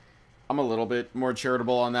 4. I'm a little bit more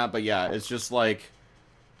charitable on that, but yeah, it's just like,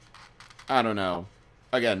 I don't know.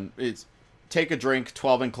 Again, it's take a drink.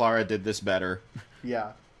 12 and Clara did this better.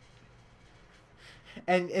 Yeah.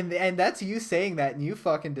 And that's you saying that, and you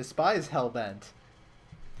fucking despise Hellbent.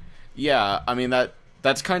 Yeah, I mean,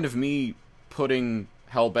 that's kind of me putting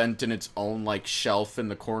Hellbent in its own, like, shelf in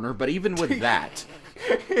the corner, but even with that,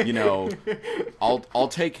 you know, I'll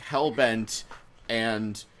take Hellbent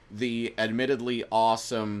and the admittedly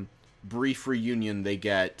awesome brief reunion they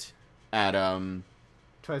get at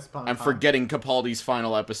Twice Upon a I'm Time. forgetting Capaldi's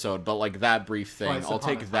final episode, but like that brief thing. Twice I'll Upon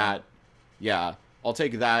a take Time. that. Yeah, I'll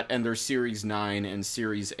take that and their Series 9 and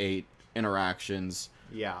Series 8 interactions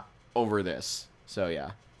Yeah. over this. So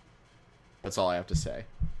yeah. That's all I have to say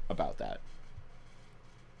about that.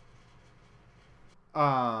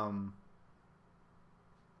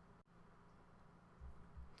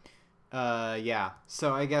 Yeah.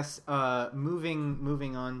 So I guess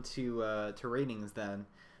moving on to ratings then.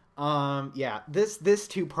 Yeah, this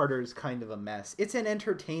two-parter is kind of a mess. It's an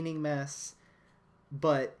entertaining mess,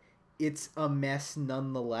 but it's a mess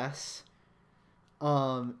nonetheless.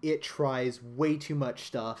 It tries way too much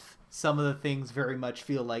stuff. Some of the things very much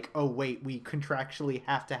feel like, oh wait, we contractually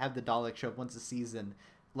have to have the Dalek show up once a season.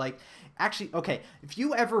 Like, actually, okay, if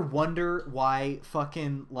you ever wonder why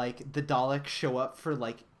fucking, like, the Daleks show up for,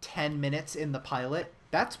 like, 10 minutes in the pilot,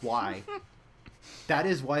 that's why. That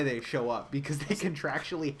is why they show up, because they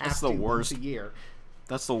contractually have to once a year.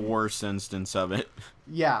 That's the worst instance of it.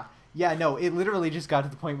 Yeah. Yeah, no, it literally just got to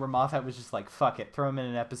the point where Moffat was just like, fuck it, throw him in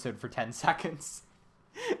an episode for 10 seconds.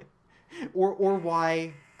 or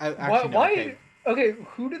why... Why? Okay,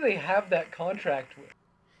 who do they have that contract with?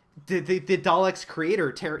 The Daleks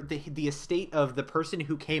creator, the estate of the person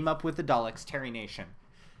who came up with the Daleks, Terry Nation.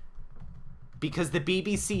 Because the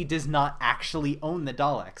BBC does not actually own the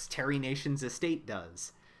Daleks. Terry Nation's estate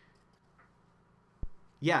does.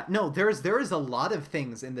 Yeah, no, there is a lot of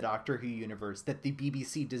things in the Doctor Who universe that the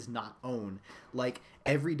BBC does not own. Like,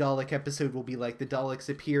 every Dalek episode will be like, the Daleks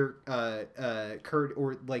appear,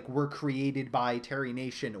 or like, were created by Terry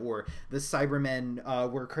Nation, or the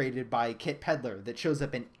Cybermen were created by Kit Pedler. That shows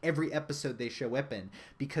up in every episode they show up in,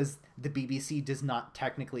 because the BBC does not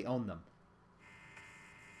technically own them.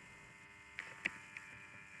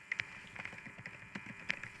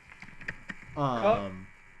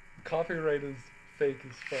 Copyright is fake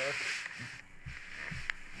as fuck.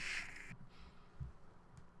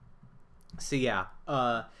 So yeah,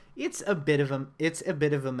 it's a bit of a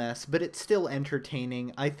mess, but it's still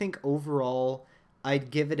entertaining. I think overall,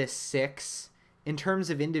 I'd give it a 6. In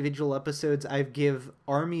terms of individual episodes, I'd give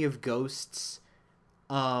Army of Ghosts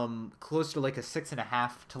close to like a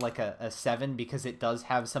 6.5 to like a 7, because it does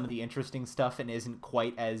have some of the interesting stuff and isn't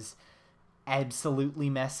quite as absolutely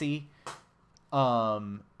messy.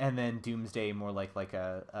 And then Doomsday more like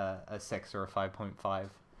a 6 or a 5.5.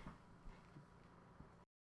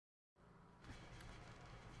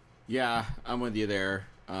 Yeah, I'm with you there.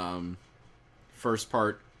 First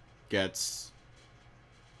part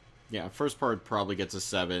probably gets a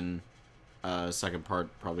 7. Second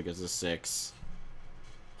part probably gets a 6.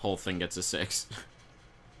 Whole thing gets a 6.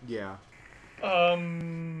 Yeah.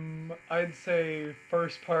 I'd say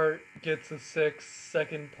first part gets a 6,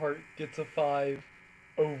 second part gets a 5,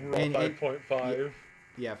 overall 5.5.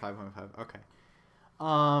 Yeah, 5.5. Okay.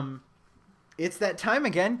 It's that time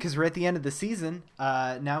again, because we're at the end of the season.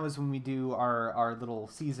 Now is when we do our little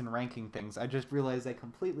season ranking things. I just realized I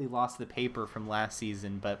completely lost the paper from last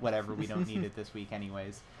season, but whatever, we don't need it this week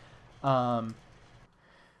anyways. So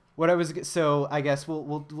I guess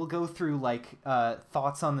we'll go through like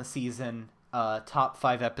thoughts on the season, top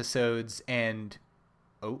 5 episodes, and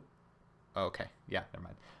okay, yeah, never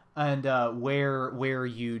mind. And where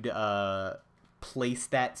you'd place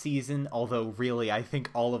that season, although really I think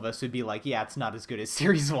all of us would be like, yeah, it's not as good as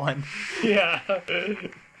series 1. Yeah.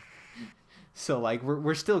 So like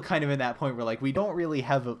we're still kind of in that point where like we don't really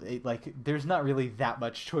have like there's not really that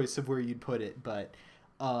much choice of where you'd put it, but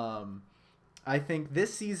I think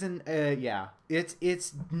this season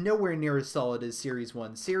it's nowhere near as solid as series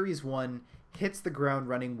 1. Series 1 hits the ground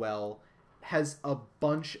running well, has a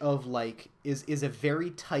bunch of like is a very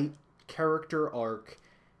tight character arc,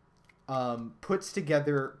 puts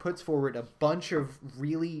forward a bunch of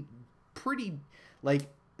really pretty like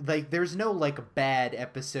there's no like bad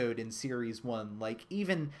episode in series 1. Like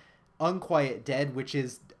even Unquiet Dead, which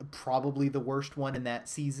is probably the worst one in that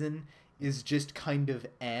season, is just kind of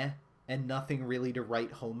and nothing really to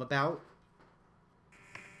write home about.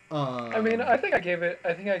 I mean, I think I gave it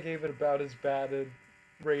about as bad a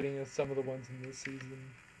rating as some of the ones in this season.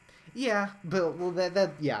 Yeah, but well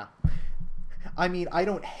that yeah. I mean, I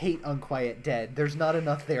don't hate Unquiet Dead. There's not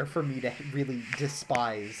enough there for me to really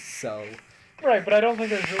despise, so... Right, but I don't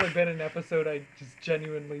think there's really been an episode I just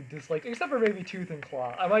genuinely disliked, except for maybe Tooth and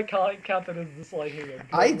Claw. I might count that as disliking it.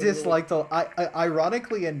 I disliked...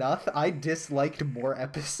 ironically enough, I disliked more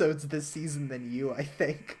episodes this season than you, I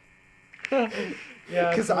think.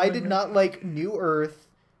 Yeah, because I did not like New Earth,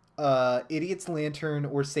 Idiot's Lantern,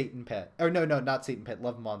 or Satan Pit. Or no, not Satan Pit,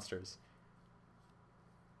 Love Monsters.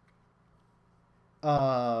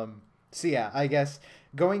 So yeah, I guess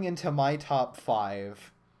going into my top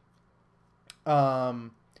 5,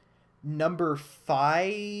 number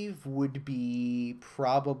 5 would be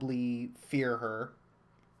probably Fear Her.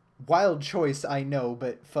 Wild choice, I know,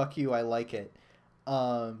 but fuck you, I like it.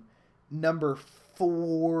 Number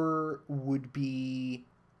 4 would be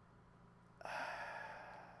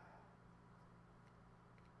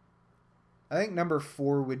I think number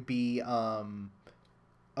 4 would be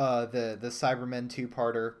the Cybermen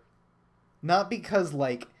 2-parter. Not because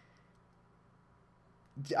like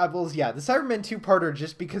the Cybermen 2-parter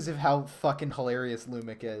just because of how fucking hilarious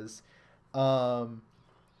Lumic is.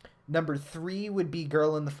 Number 3 would be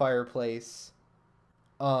Girl in the Fireplace.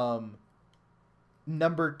 Number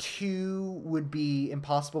 2 would be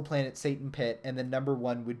Impossible Planet Satan Pit, and then number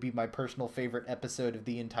 1 would be my personal favorite episode of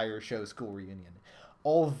the entire show, School Reunion.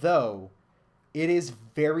 Although it is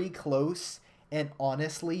very close, and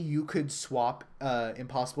honestly, you could swap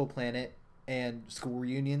Impossible Planet and School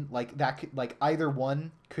Reunion. Like that could, like either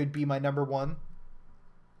one could be my number 1.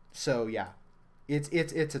 So yeah, it's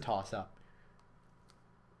a toss up.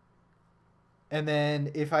 And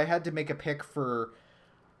then if I had to make a pick for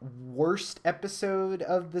worst episode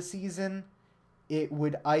of the season, it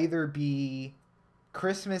would either be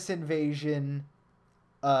Christmas Invasion,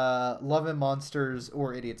 Love and Monsters,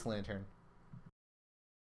 or Idiot's Lantern.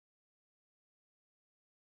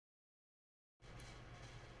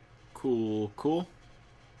 Cool.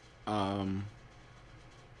 I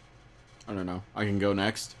don't know. I can go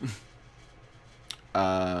next.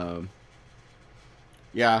 Yeah,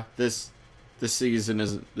 this series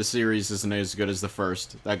isn't as good as the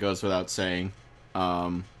first. That goes without saying,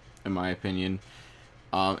 in my opinion.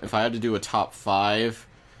 If I had to do a top 5,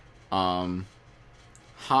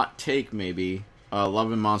 hot take maybe,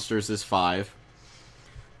 Love and Monsters is 5.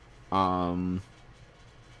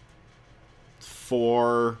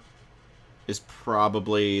 4 is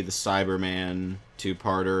probably the Cyberman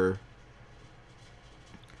 2-parter.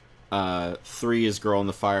 3 is Girl in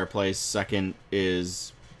the Fireplace. 2nd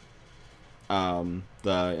is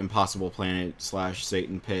the Impossible Planet /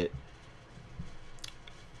 Satan Pit.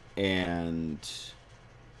 And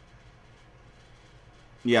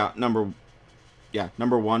number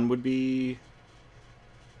 1 would be...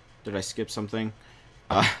 Did I skip something?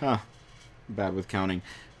 Bad with counting.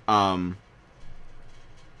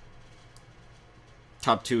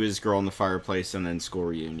 Top 2 is Girl in the Fireplace, and then School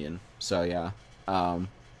Reunion. So yeah, I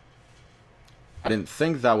didn't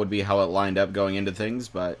think that would be how it lined up going into things,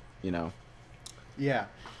 but you know. Yeah.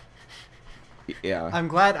 I'm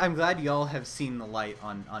glad y'all have seen the light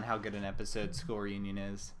on how good an episode School Reunion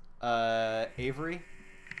is. Avery?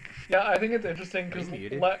 Yeah, I think it's interesting because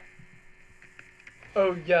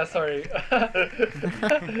oh yeah, sorry.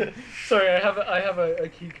 Sorry, I have a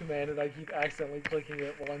key command and I keep accidentally clicking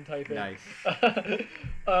it while I'm typing. Nice.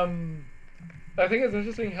 I think it's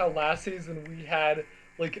interesting how last season we had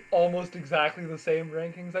like almost exactly the same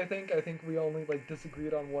rankings. I think we only like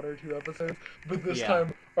disagreed on one or two episodes, but this Yeah.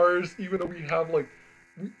 time ours, even though we have like,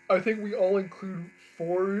 I think we all include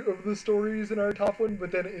four of the stories in our top one,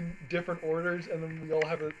 but then in different orders, and then we all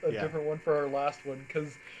have a Yeah. different one for our last one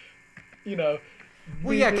because, you know.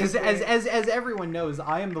 Well, yeah, because as everyone knows,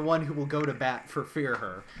 I am the one who will go to bat for Fear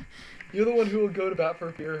Her. You're the one who will go to bat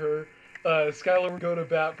for Fear Her. Skylar will go to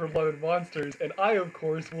bat for Love and Monsters, and I, of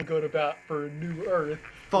course, will go to bat for New Earth.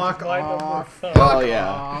 Fuck which is my off. number Hell five. yeah.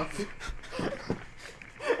 Off.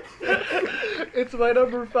 It's my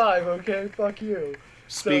number 5, okay? Fuck you.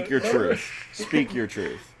 Speak So, your number- truth. Speak your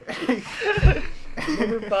truth.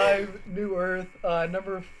 Number 5, New Earth.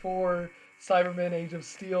 Number 4, Cyberman Age of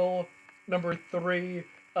Steel. Number 3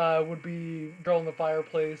 would be Girl in the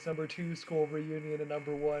Fireplace. Number 2, School Reunion. And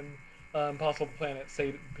number 1, Possible Planet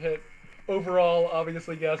Satan Pit. Overall,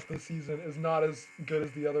 obviously, yes, the season is not as good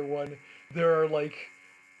as the other one. There are like,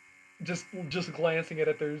 just glancing at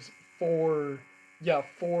it, there's four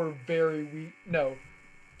very weak, no,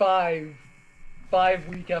 five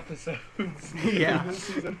weak episodes Yeah. in this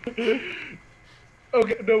season.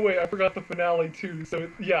 Okay, no wait, I forgot the finale too. So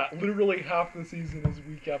yeah, literally half the season is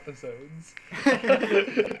weak episodes.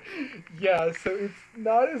 Yeah, so it's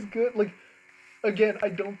not as good. Like, again, I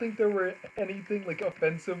don't think there were anything like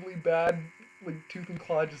offensively bad. Like Tooth and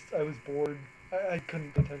Claw, just I was bored. I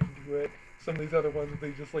couldn't pay attention to it. Some of these other ones,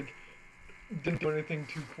 they just like didn't do anything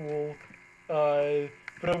too cool. But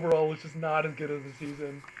overall, it's just not as good as the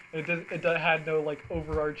season. It had no like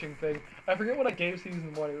overarching thing. I forget what I gave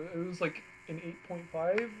season 1. It was like an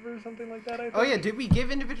 8.5 or something like that. I think. Oh yeah, did we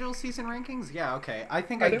give individual season rankings? Yeah, okay. I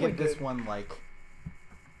think I'd think we give this did. one like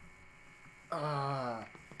I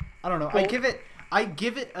don't know. Well- I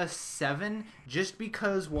give it a 7 just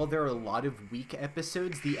because while there are a lot of weak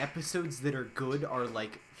episodes, the episodes that are good are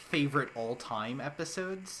like favorite all-time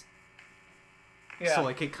episodes. Yeah. So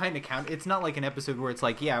like it kind of count. It's not like an episode where it's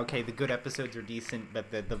like, yeah, okay, the good episodes are decent,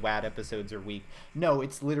 but the bad episodes are weak. No,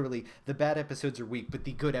 it's literally the bad episodes are weak, but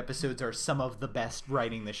the good episodes are some of the best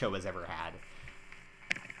writing the show has ever had.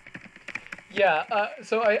 Yeah,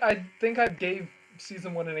 so I think I gave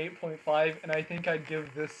season 1 an 8.5, and I think I'd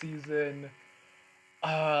give this season,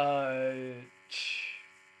 I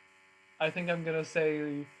think I'm gonna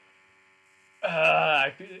say,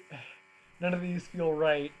 none of these feel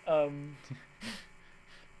right. I'm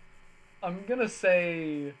gonna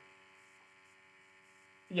say,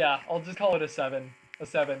 yeah, I'll just call it a 7. A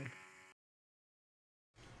 7.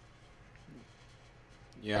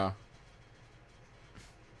 Yeah.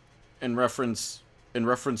 In reference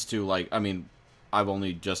to like, I mean, I've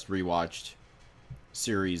only just rewatched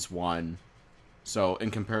series 1, so in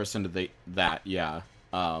comparison to that, yeah,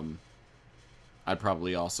 I'd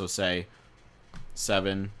probably also say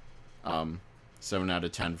 7, 7 out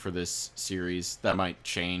of 10 for this series. That might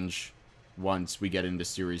change once we get into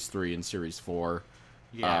series 3 and series 4.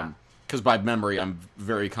 Yeah. Because by memory, I'm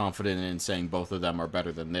very confident in saying both of them are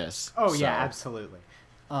better than this. Oh so. yeah, absolutely.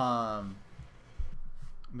 But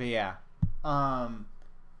yeah.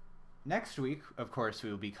 Next week, of course, we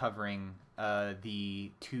will be covering the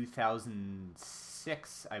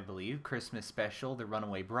 2006, I believe, Christmas special, The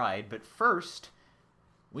Runaway Bride. But first,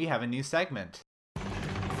 we have a new segment.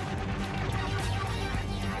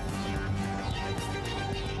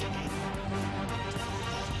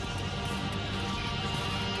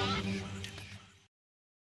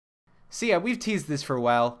 So yeah, we've teased this for a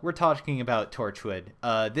while. We're talking about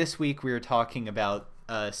Torchwood. This week we are talking about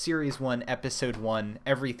Series 1, Episode 1,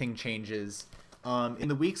 Everything Changes. In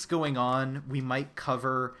the weeks going on, we might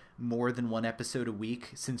cover more than one episode a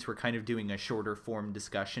week since we're kind of doing a shorter form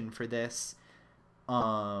discussion for this.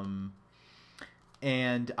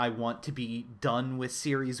 And I want to be done with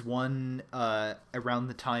Series 1 around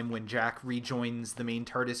the time when Jack rejoins the main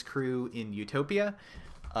TARDIS crew in Utopia.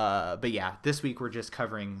 But yeah, this week we're just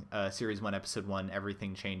covering Series 1, Episode 1,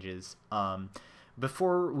 Everything Changes.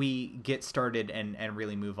 Before we get started and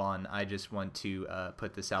really move on, I just want to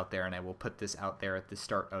put this out there, and I will put this out there at the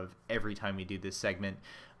start of every time we do this segment.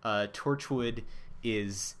 Torchwood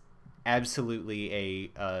is absolutely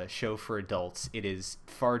a show for adults. It is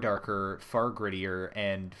far darker, far grittier,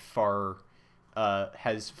 and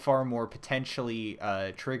has far more potentially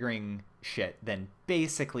triggering shit than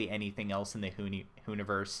basically anything else in the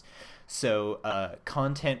Hooniverse. So,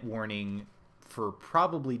 content warning for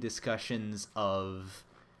probably discussions of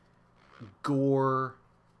gore,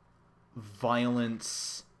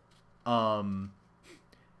 violence,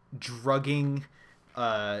 drugging,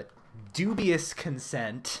 dubious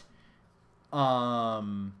consent,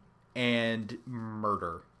 and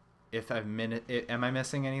murder. if am I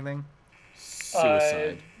missing anything?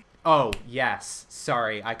 Suicide. Oh, yes.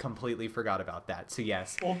 Sorry, I completely forgot about that. So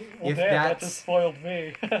yes. Well, if damn, that that's just spoiled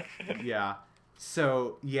me. yeah.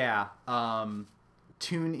 So yeah,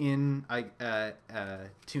 tune in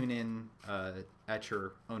at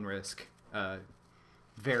your own risk.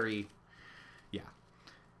 Very yeah.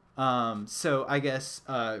 So I guess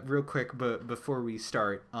real quick, but before we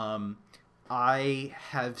start, I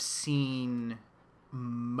have seen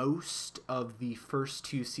most of the first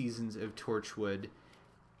 2 seasons of Torchwood.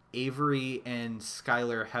 Avery and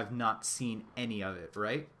Skylar have not seen any of it,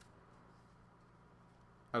 right?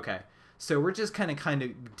 Okay. So we're just kind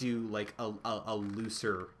of do like a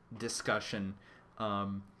looser discussion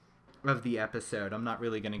of the episode. I'm not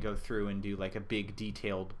really going to go through and do like a big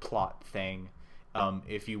detailed plot thing.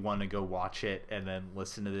 If you want to go watch it and then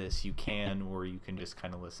listen to this, you can, or you can just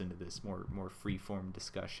kind of listen to this more free-form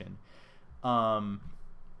discussion.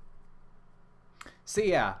 So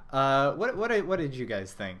yeah, what did you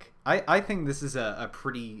guys think? I think this is a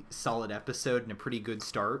pretty solid episode and a pretty good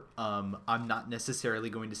start. I'm not necessarily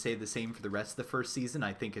going to say the same for the rest of the first season.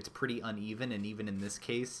 I think it's pretty uneven, and even in this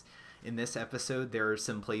case, in this episode, there are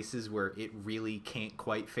some places where it really can't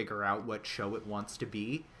quite figure out what show it wants to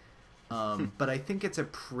be. But I think it's a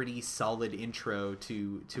pretty solid intro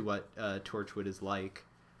to what Torchwood is like.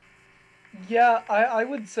 Yeah, I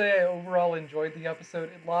would say I overall enjoyed the episode.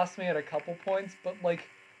 It lost me at a couple points, but like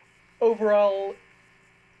overall,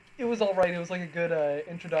 it was all right. It was like a good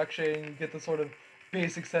introduction. You get the sort of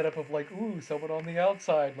basic setup of like, ooh, someone on the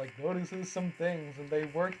outside like notices some things, and they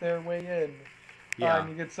work their way in. Yeah. And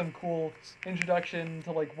you get some cool introduction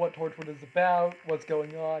to like what Torchwood is about, what's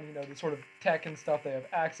going on, you know, the sort of tech and stuff they have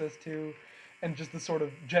access to, and just the sort of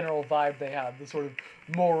general vibe they have, the sort of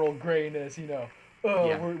moral grayness, you know. Oh,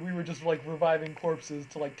 Yeah. we were just like reviving corpses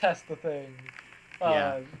to like test the thing.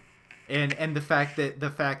 Yeah. And the fact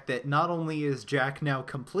that not only is Jack now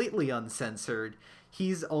completely uncensored,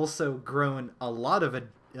 he's also grown a lot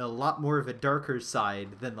more of a darker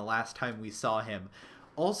side than the last time we saw him.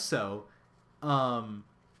 Also,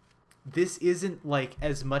 this isn't like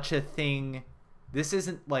as much a thing. This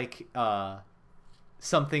isn't like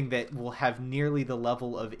something that will have nearly the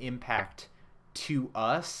level of impact to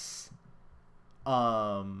us.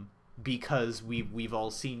 Because we've all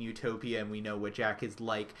seen Utopia and we know what Jack is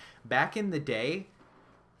like. Back in the day,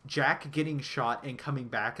 Jack getting shot and coming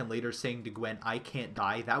back and later saying to Gwen, "I can't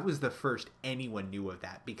die," that was the first anyone knew of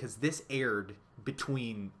that, because this aired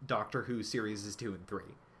between Doctor Who series 2 and 3.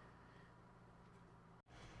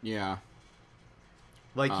 Yeah.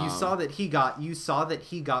 Like you saw that he got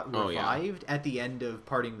Oh, yeah. revived at the end of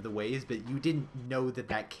Parting of the Ways, but you didn't know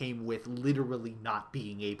that came with literally not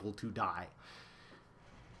being able to die.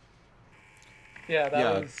 Yeah,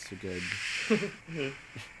 that was... it's a good.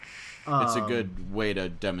 It's a good way to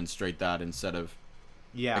demonstrate that instead of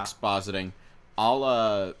expositing.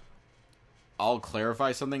 I'll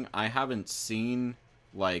clarify something. I haven't seen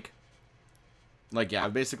like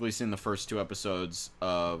I've basically seen the first 2 episodes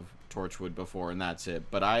of Torchwood before, and that's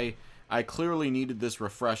it. But I clearly needed this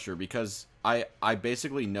refresher because I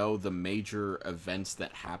basically know the major events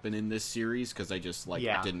that happen in this series because I just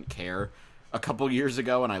didn't care a couple years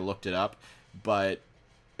ago and I looked it up. But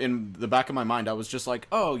in the back of my mind, I was just like,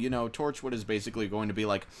 oh, you know, Torchwood is basically going to be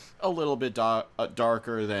like a little bit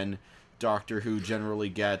darker than Doctor Who generally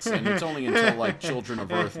gets, and it's only until like Children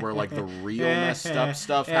of Earth where like the real messed up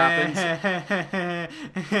stuff happens.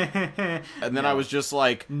 And then I was just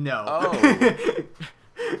like, no. Oh,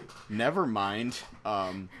 never mind.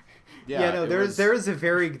 There is a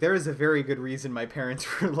very good reason my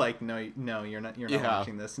parents were like, no, you're not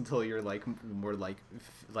watching this until you're like more like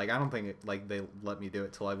I don't think they let me do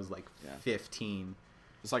it till I was like 15.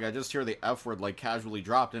 It's like I just hear the F word like casually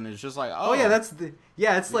dropped, and it's just like, oh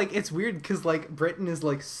yeah, it's like it's weird because like Britain is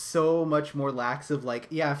like so much more lax of like,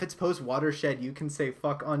 yeah, if it's post Watershed, you can say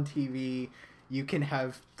fuck on TV. You can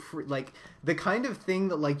have like the kind of thing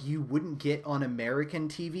that like you wouldn't get on American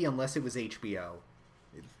TV unless it was HBO.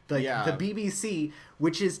 Like the BBC,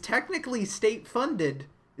 which is technically state funded,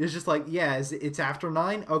 is just like, yeah, it's after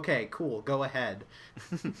 9. Okay, cool, go ahead.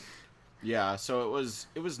 Yeah, so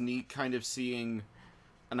it was neat kind of seeing,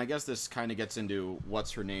 and I guess this kind of gets into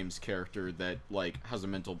what's her name's character that like has a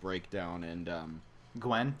mental breakdown and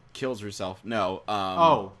Gwen kills herself.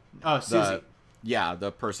 No, Susie.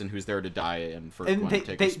 The person who's there to die and for Gwen to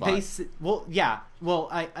take her spot.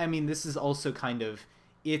 I mean, this is also kind of.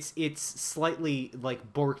 It's slightly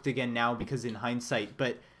like borked again now because in hindsight,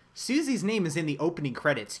 but Susie's name is in the opening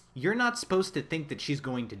credits. You're not supposed to think that she's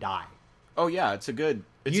going to die. Oh yeah, it's a good.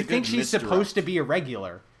 You think she's supposed to be a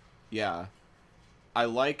regular? Yeah, I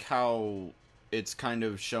like how it's kind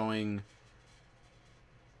of showing,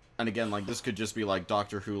 and again, like, this could just be like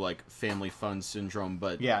Doctor Who, like, family fun syndrome,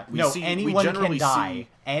 but Yeah, we anyone can generally die.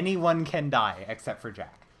 Anyone can die except for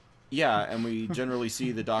Jack. Yeah, and we generally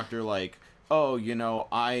see the Doctor like, oh,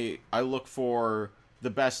 I look for the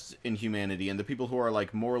best in humanity, and the people who are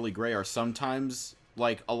like morally gray are sometimes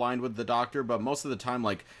like aligned with the Doctor, but most of the time,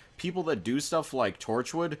 like, people that do stuff like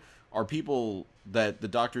Torchwood are people that the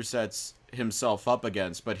Doctor sets himself up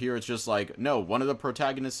against. But here it's just like, no, one of the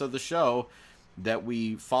protagonists of the show that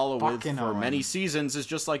we follow Fucking with for Owen. many seasons is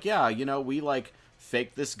just like, yeah, we like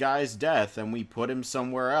fake this guy's death and we put him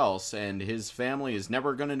somewhere else, and his family is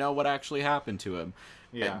never going to know what actually happened to him.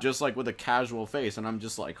 Yeah. And just like with a casual face, and I'm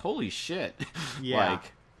just like, holy shit. Yeah.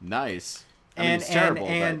 Like, nice. I mean, it's terrible,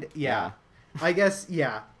 but, yeah. I guess,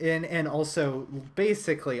 yeah. And also,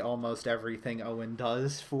 basically almost everything Owen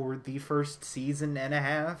does for the first season and a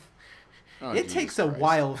half. Oh, it Jesus takes a Christ.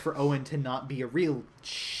 while for Owen to not be a real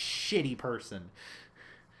shitty person.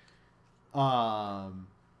 Oh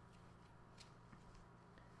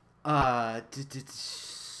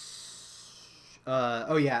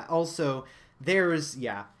yeah, also there's,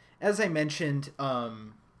 yeah, as I mentioned,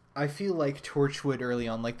 I feel like Torchwood early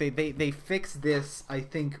on, like they fix this, I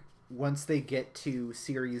think, once they get to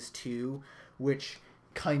series 2, which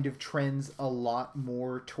kind of trends a lot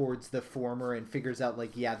more towards the former and figures out,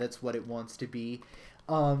 like, yeah, that's what it wants to be,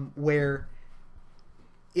 where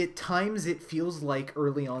at times it feels like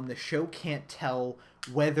early on the show can't tell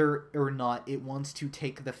whether or not it wants to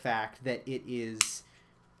take the fact that it is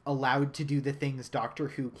allowed to do the things Doctor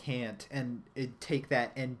Who can't, and take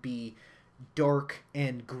that and be dark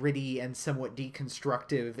and gritty and somewhat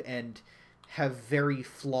deconstructive and have very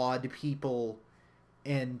flawed people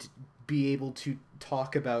and be able to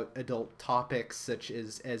talk about adult topics such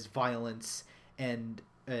as violence and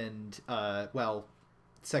well,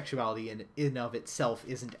 sexuality in of itself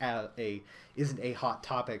isn't a hot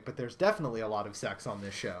topic, but there's definitely a lot of sex on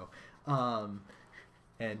this show.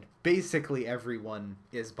 And basically everyone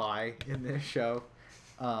is bi in this show.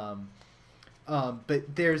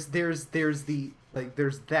 But there's the, like,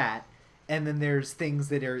 there's that, and then there's things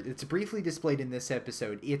that are, it's briefly displayed in this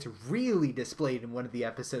episode. It's really displayed in one of the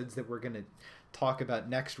episodes that we're going to talk about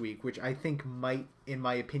next week, which I think might, in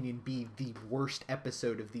my opinion, be the worst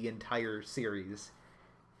episode of the entire series.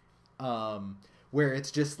 Where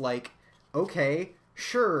it's just like, okay,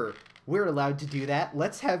 sure, we're allowed to do that.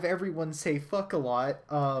 Let's have everyone say fuck a lot,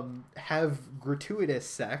 have gratuitous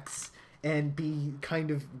sex, and be kind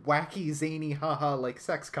of wacky, zany, haha, like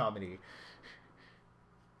sex comedy.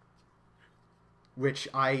 Which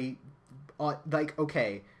I, like,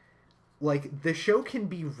 okay, like, the show can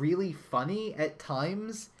be really funny at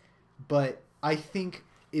times, but I think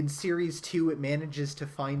in series 2 it manages to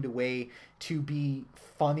find a way to be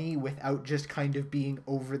funny without just kind of being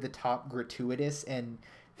over the top gratuitous, and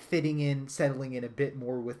settling in a bit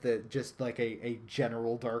more with the just like a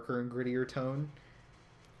general darker and grittier tone.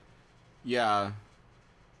 Yeah.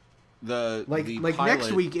 The Like pilot,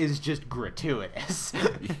 next week is just gratuitous.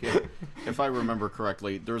 yeah, if I remember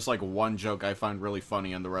correctly, there's like one joke I find really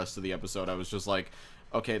funny, and the rest of the episode I was just like,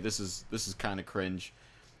 okay, this is kind of cringe.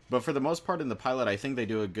 But for the most part in the pilot, I think they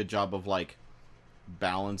do a good job of like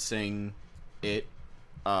balancing it,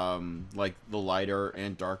 like the lighter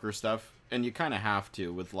and darker stuff, and you kind of have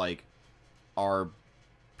to, with like our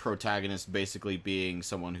protagonist basically being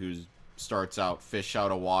someone who starts out fish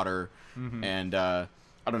out of water, and I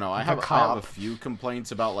don't know. I have a few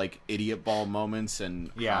complaints about like idiot ball moments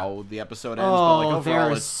and how the episode ends. But like overall,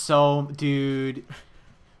 there's so, dude.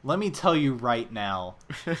 Let me tell you right now,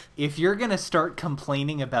 if you're gonna start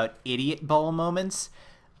complaining about idiot ball moments,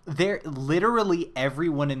 literally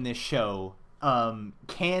everyone in this show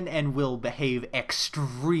can and will behave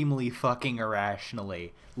extremely fucking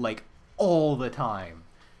irrationally, like all the time.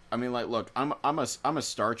 I mean, like, look, I'm a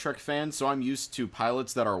Star Trek fan, so I'm used to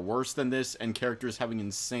pilots that are worse than this and characters having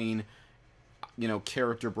insane,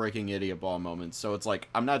 character-breaking idiot ball moments. So it's like,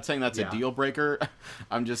 I'm not saying that's a deal breaker.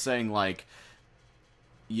 I'm just saying, like,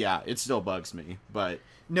 yeah, it still bugs me, but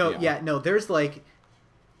no, there's like,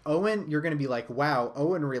 Owen, you're gonna be like, wow,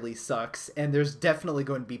 Owen really sucks, and there's definitely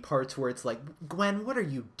going to be parts where it's like, Gwen, what are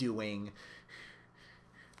you doing?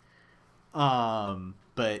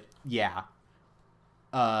 But yeah.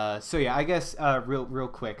 So yeah, I guess real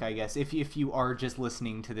quick, I guess if you are just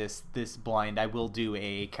listening to this blind, I will do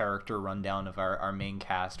a character rundown of our main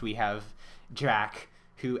cast. We have Jack,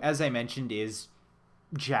 who, as I mentioned, is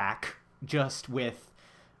Jack, just with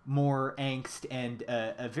more angst and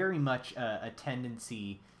a very much a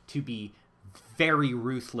tendency to be very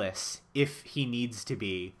ruthless if he needs to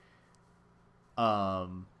be.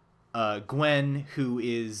 Gwen, who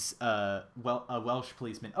is a Welsh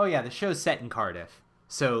policeman. Oh yeah, the show's set in Cardiff.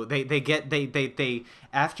 So they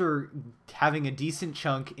after having a decent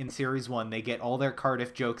chunk in series 1, they get all their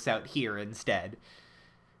Cardiff jokes out here instead.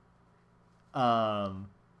 So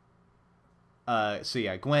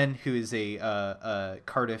yeah, Gwen, who is a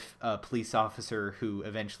Cardiff police officer who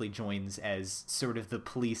eventually joins as sort of the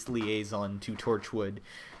police liaison to Torchwood,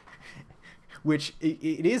 which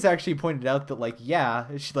it is actually pointed out that, like, yeah,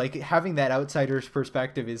 like having that outsider's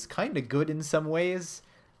perspective is kind of good in some ways.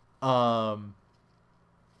 I'm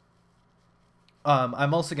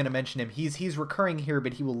also going to mention him. He's recurring here,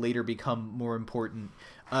 but he will later become more important.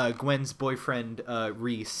 Gwen's boyfriend,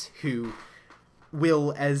 Reese, who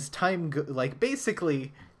will, as time like,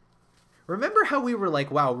 basically, remember how we were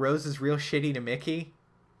like, wow, Rose is real shitty to Mickey?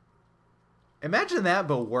 Imagine that,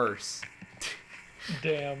 but worse.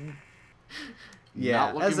 Damn.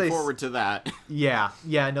 Yeah, not looking forward to that. Yeah,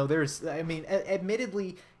 no, I mean,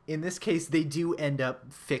 admittedly, in this case, they do end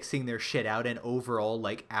up fixing their shit out, and overall,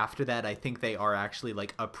 like, after that, I think they are actually,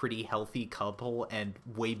 like, a pretty healthy couple and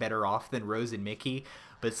way better off than Rose and Mickey,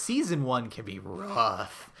 but season 1 can be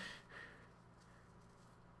rough.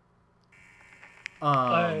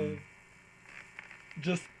 I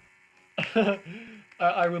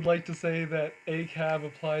would like to say that ACAB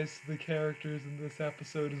applies to the characters in this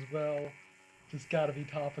episode as well. Just gotta be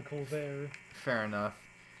topical there. Fair enough.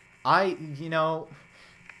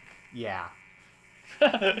 Yeah.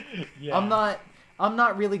 Yeah. I'm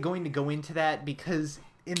not really going to go into that, because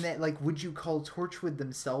in that, like, would you call Torchwood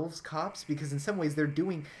themselves cops? Because in some ways they're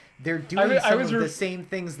doing the same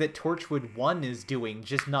things that Torchwood 1 is doing,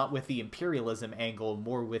 just not with the imperialism angle,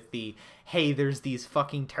 more with the, hey, there's these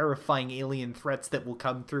fucking terrifying alien threats that will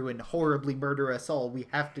come through and horribly murder us all. We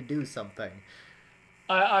have to do something.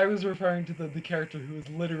 I was referring to the character who is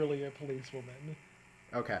literally a policewoman.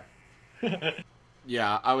 Okay.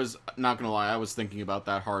 Yeah, I was not gonna lie, I was thinking about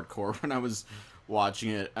that hardcore when I was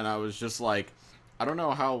watching it, and I was just like, I don't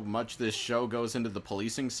know how much this show goes into the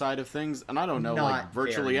policing side of things, and I don't know like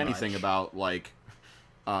virtually anything about like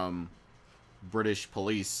British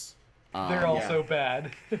police. They're also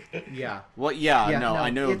bad. Yeah. Well, no, I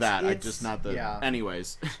know that. I just not the. Yeah.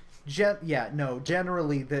 Anyways.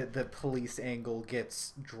 Generally the police angle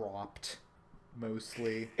gets dropped.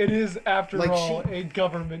 Mostly. It is, after all, a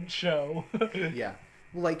government show. Yeah.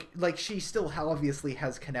 Like she still obviously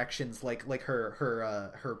has connections, like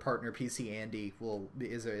her partner PC Andy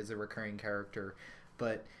is a recurring character,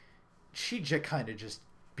 but she kind of just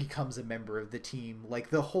becomes a member of the team.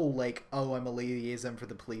 Like the whole like, oh, I'm a liaison for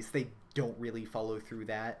the police, they don't really follow through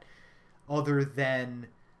that, other than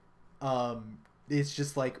it's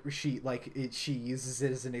just like she uses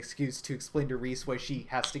it as an excuse to explain to Reese why she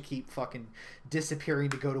has to keep fucking disappearing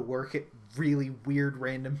to go to work at really weird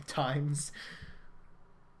random times.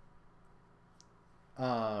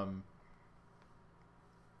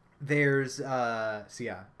 There's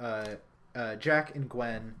Jack and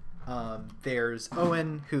Gwen. There's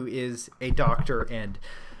Owen, who is a doctor and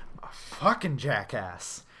a fucking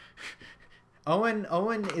jackass. Owen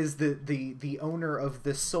is the owner of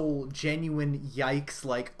the sole genuine yikes,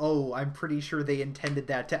 like, oh, I'm pretty sure they intended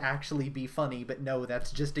that to actually be funny, but no,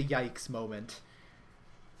 that's just a yikes moment.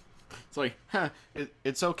 It's like,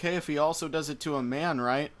 it's okay if he also does it to a man,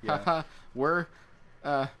 right? Haha,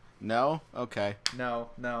 no? Okay.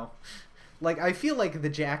 No. Like, I feel like the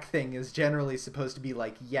Jack thing is generally supposed to be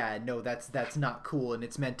like, yeah, no, that's not cool, and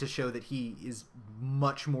it's meant to show that he is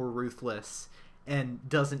much more ruthless and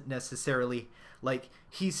doesn't necessarily, like,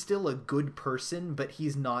 he's still a good person, but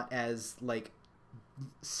he's not as, like,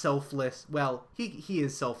 selfless. Well, he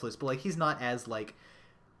is selfless, but, like, he's not as, like,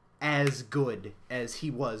 as good as he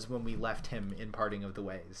was when we left him in Parting of the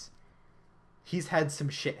Ways. He's had some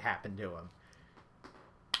shit happen to him.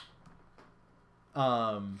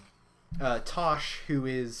 Tosh, who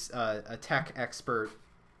is a tech expert,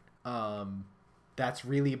 that's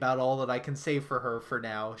really about all that I can say for her for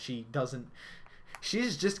now.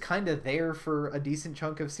 She's just kind of there for a decent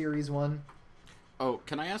chunk of series 1. Oh,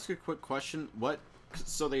 can I ask a quick question?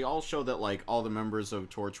 So they all show that, like, all the members of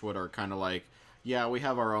Torchwood are kind of like, yeah, we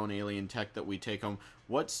have our own alien tech that we take home.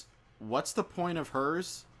 What's the point of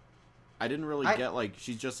hers? I didn't really get, like,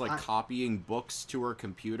 she's just, like, copying books to her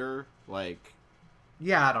computer, like...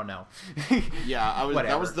 Yeah, I don't know. Yeah,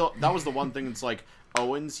 that was the one thing that's like,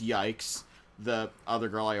 Owen's yikes, the other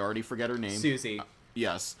girl, I already forget her name. Susie.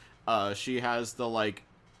 Yes. She has the, like,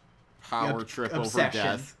 power trip obsession.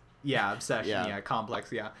 over death. Yeah, obsession. Yeah,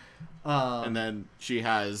 complex. Yeah. And then she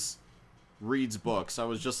reads books. I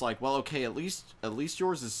was just like, well, okay, at least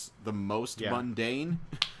yours is the most mundane.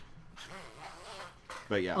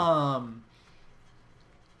 But yeah.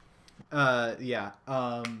 Yeah.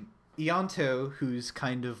 Ianto, who's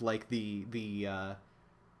kind of like the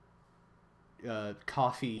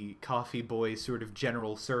coffee boy sort of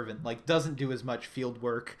general servant, like doesn't do as much field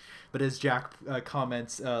work, but as Jack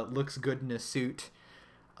comments, looks good in a suit.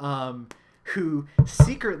 Who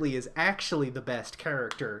secretly is actually the best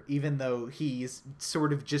character, even though he's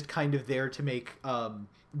sort of just kind of there to make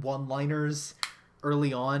one-liners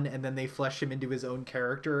early on, and then they flesh him into his own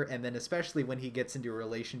character, and then especially when he gets into a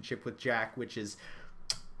relationship with Jack, which is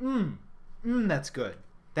that's good.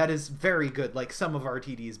 That is very good. Like, some of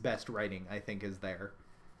RTD's best writing, I think, is there.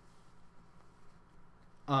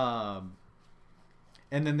 And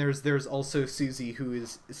then there's also Susie, who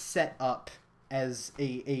is set up as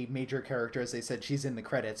a major character. As they said, she's in the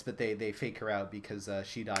credits, but they fake her out because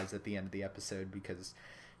she dies at the end of the episode because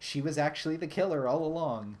she was actually the killer all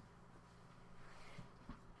along.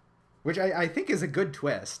 Which I think is a good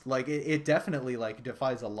twist. Like, it definitely, like,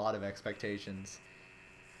 defies a lot of expectations.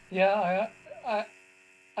 Yeah,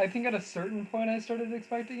 I think at a certain point I started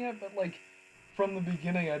expecting it, but, like, from the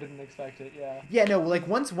beginning I didn't expect it, yeah. Yeah, no, like,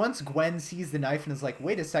 once Gwen sees the knife and is like,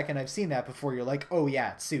 wait a second, I've seen that before, you're like, oh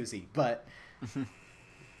yeah, it's Susie, but...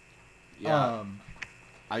 yeah.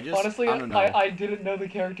 Honestly, I don't know. I didn't know the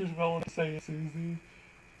characters well enough to say Susie.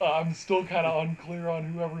 I'm still kind of unclear on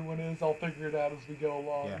who everyone is. I'll figure it out as we go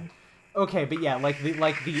along. Yeah. Okay, but yeah,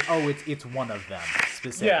 it's one of them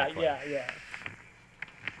specifically. Yeah.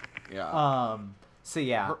 So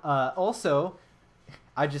yeah. Also,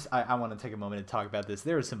 I want to take a moment to talk about this.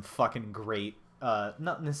 There are some fucking great,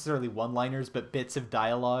 not necessarily one-liners, but bits of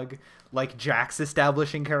dialogue. Like, Jack's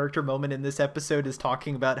establishing character moment in this episode is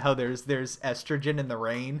talking about how there's estrogen in the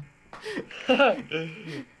rain.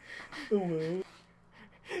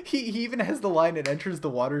 He even has the line, "It enters the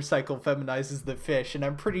water cycle, feminizes the fish," and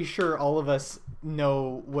I'm pretty sure all of us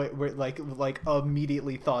know what we're like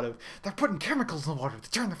immediately thought of. They're putting chemicals in the water to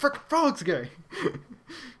turn the frickin' frogs gay.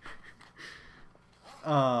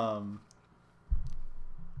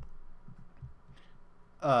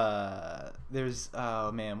 There's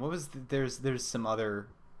there's some other.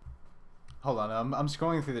 Hold on, I'm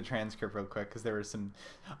scrolling through the transcript real quick because there was some.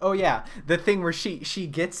 Oh yeah, the thing where she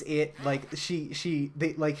gets it, like she's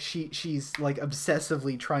like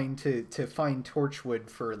obsessively trying to find Torchwood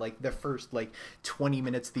for like the first like 20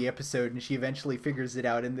 minutes of the episode, and she eventually figures it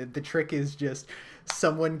out. And the trick is just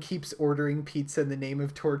someone keeps ordering pizza in the name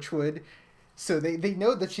of Torchwood. So they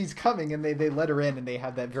know that she's coming, and they let her in, and they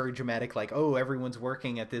have that very dramatic, like, oh, everyone's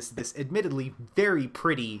working at this admittedly very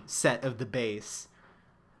pretty set of the base.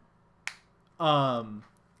 And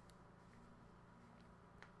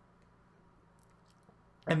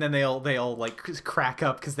then they all like crack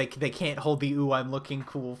up because they can't hold the "ooh, I'm looking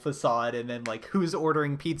cool" facade, and then like, who's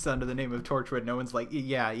ordering pizza under the name of Torchwood? No one's like,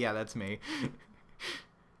 yeah, that's me.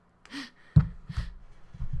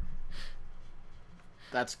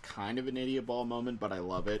 That's kind of an idiot ball moment, but I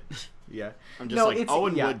love it. Yeah. I'm just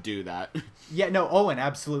Owen would do that. Yeah, no, Owen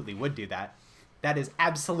absolutely would do that. That is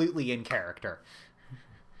absolutely in character.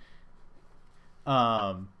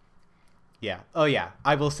 Yeah. Oh yeah.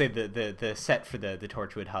 I will say the set for the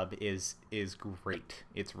Torchwood hub is great.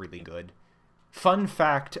 It's really good. Fun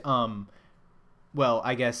fact, well,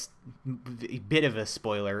 I guess a bit of a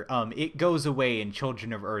spoiler. It goes away in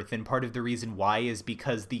Children of Earth, and part of the reason why is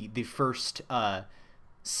because the first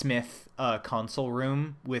Smith console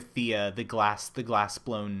room with the glass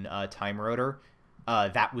blown time rotor,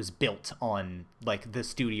 that was built on like the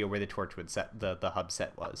studio where the Torchwood set the hub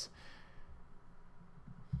set was.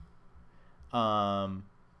 So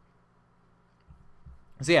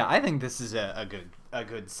yeah, I think this is a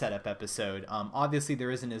good setup episode. Obviously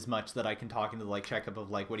there isn't as much that I can talk into like checkup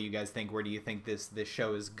of like, what do you guys think? Where do you think this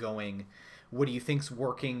show is going? What do you think's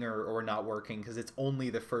working or not working? Because it's only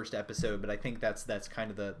the first episode, but I think that's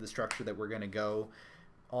kind of the structure that we're gonna go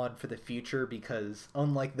on for the future, because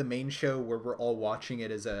unlike the main show where we're all watching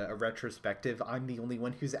it as a retrospective, I'm the only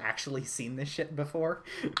one who's actually seen this shit before.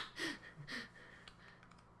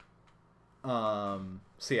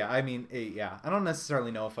 So yeah, I mean, yeah, I don't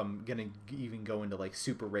necessarily know if I'm gonna even go into like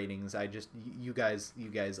super ratings. I just, you guys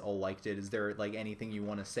all liked it. Is there like anything you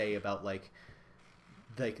want to say about like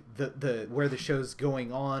the where the show's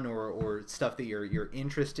going on, or stuff that you're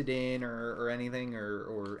interested in, or anything,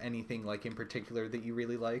 or anything like in particular that you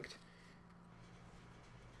really liked?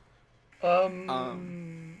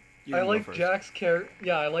 I like Jack's character.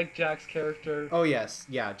 Yeah, I like Jack's character. Oh yes,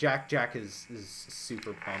 yeah. Jack is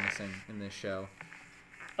super promising in this show.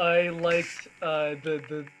 I liked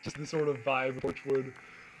the sort of vibe of Torchwood.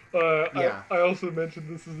 Yeah. I also mentioned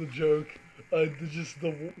this as a joke. Just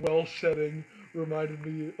the well shedding reminded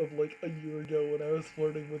me of like a year ago when I was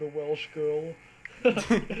flirting with a Welsh girl.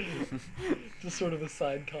 Just sort of a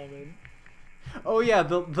side comment. Oh yeah,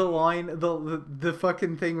 the line, the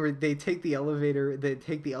fucking thing where they take the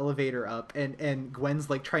elevator up, and Gwen's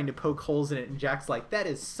like trying to poke holes in it, and Jack's like, "That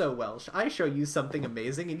is so Welsh. I show you something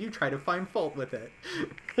amazing, and you try to find fault with it."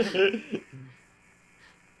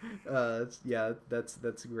 Yeah,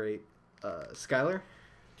 that's great. Skylar?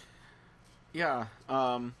 Yeah,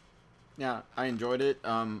 yeah, I enjoyed it.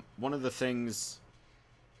 One of the things,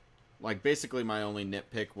 like, basically my only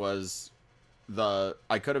nitpick was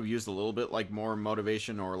I could have used a little bit, like, more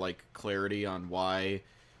motivation or, like, clarity on why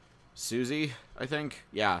Susie, I think.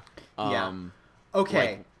 Yeah. Yeah.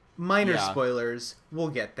 Okay. Like, Minor yeah. spoilers. We'll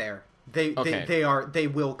get there. They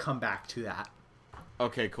will come back to that.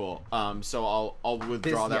 Okay, cool. So I'll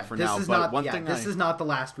withdraw that for now. This is not the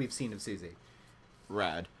last we've seen of Susie.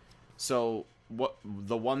 Rad. So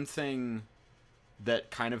the one thing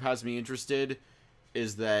that kind of has me interested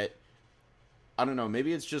is that, I don't know,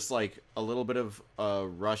 maybe it's just like a little bit of a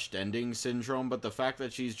rushed ending syndrome, but the fact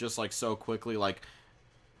that she's just like so quickly, like,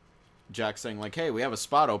 Jack saying like, "Hey, we have a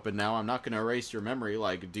spot open now. I'm not going to erase your memory.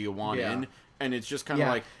 Like, do you want in?" And it's just kind of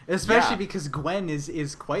like, especially because Gwen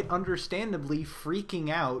is quite understandably freaking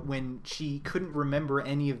out when she couldn't remember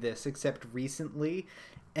any of this except recently,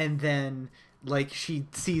 and then like she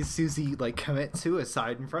sees Susie like commit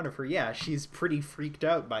suicide in front of her. Yeah, she's pretty freaked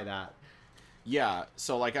out by that. Yeah,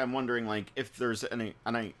 so like I'm wondering like if there's any,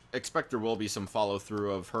 and I expect there will be some follow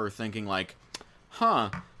through of her thinking like,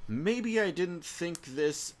 maybe I didn't think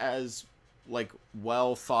this as like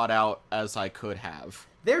well thought out as I could have.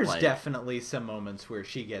 There's like, definitely some moments where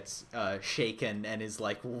she gets shaken and is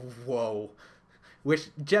like, whoa, which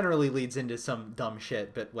generally leads into some dumb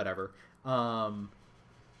shit, but whatever.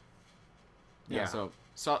 Yeah, so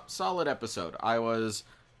solid episode. I was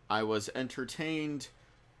entertained.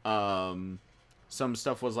 Some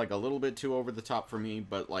stuff was like a little bit too over the top for me,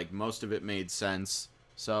 but like most of it made sense.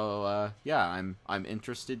 So yeah, I'm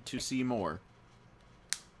interested to see more.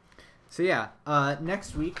 So yeah,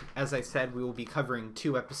 next week, as I said, we will be covering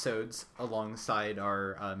 2 episodes alongside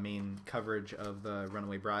our main coverage of The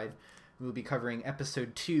Runaway Bride. We will be covering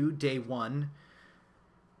episode 2, day 1,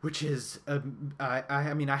 which is, I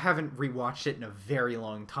mean, I haven't rewatched it in a very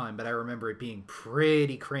long time, but I remember it being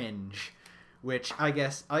pretty cringe. Which I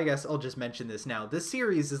guess I'll just mention this now. This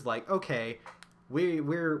series is like, okay,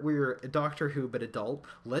 we're a Doctor Who but adult.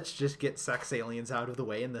 Let's just get sex aliens out of the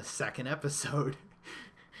way in the second episode.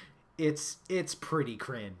 It's pretty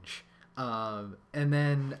cringe. And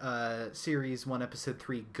then series 1 episode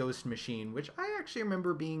 3 Ghost Machine, which I actually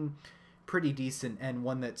remember being pretty decent and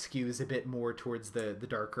one that skews a bit more towards the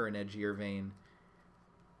darker and edgier vein.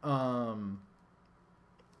 So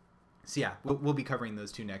yeah, we'll be covering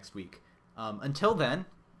those 2 next week. Until then,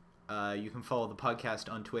 you can follow the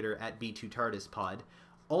podcast on Twitter at B2TARDISPod.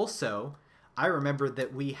 Also, I remembered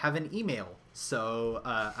that we have an email. So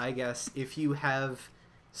I guess if you have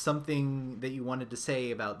something that you wanted to say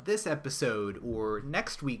about this episode or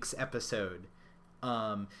next week's episode,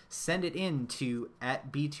 send it in to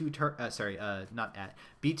at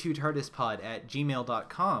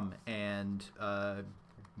b2tardispod@gmail.com, and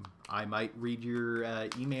I might read your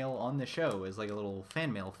email on the show as like a little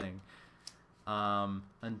fan mail thing.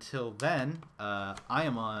 Until then,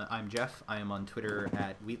 I'm Jeff. I am on Twitter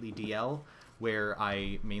at WheatleyDL, where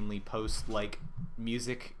I mainly post like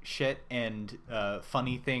music shit and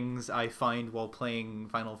funny things I find while playing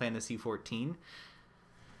Final Fantasy XIV.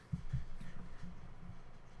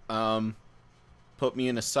 Put me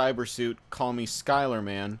in a cyber suit, call me Skylar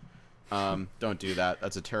Man. Don't do that.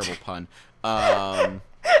 That's a terrible pun.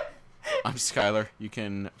 I'm Skylar. You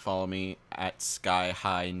can follow me at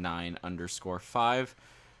skyhigh9_5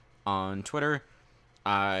 on Twitter.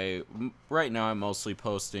 Right now I'm mostly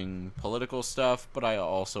posting political stuff, but I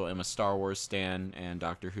also am a Star Wars stan and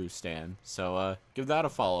Doctor Who stan. So give that a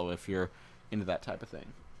follow if you're into that type of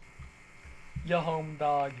thing. Ya home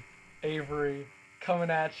dog, Avery,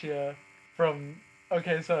 coming at you from...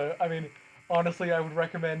 Okay, so, I mean, honestly, I would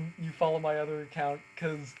recommend you follow my other account,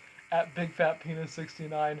 because at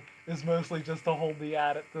BigFatPenis69 is mostly just to hold the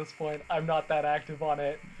ad at this point. I'm not that active on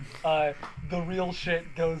it. The real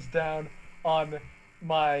shit goes down on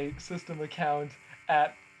my system account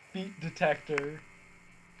at Feet Detector.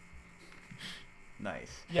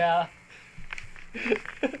 Nice. Yeah.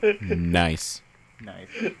 Nice.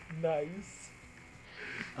 Nice.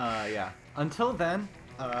 Yeah. Until then,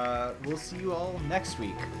 we'll see you all next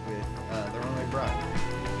week with The Runaway Bride.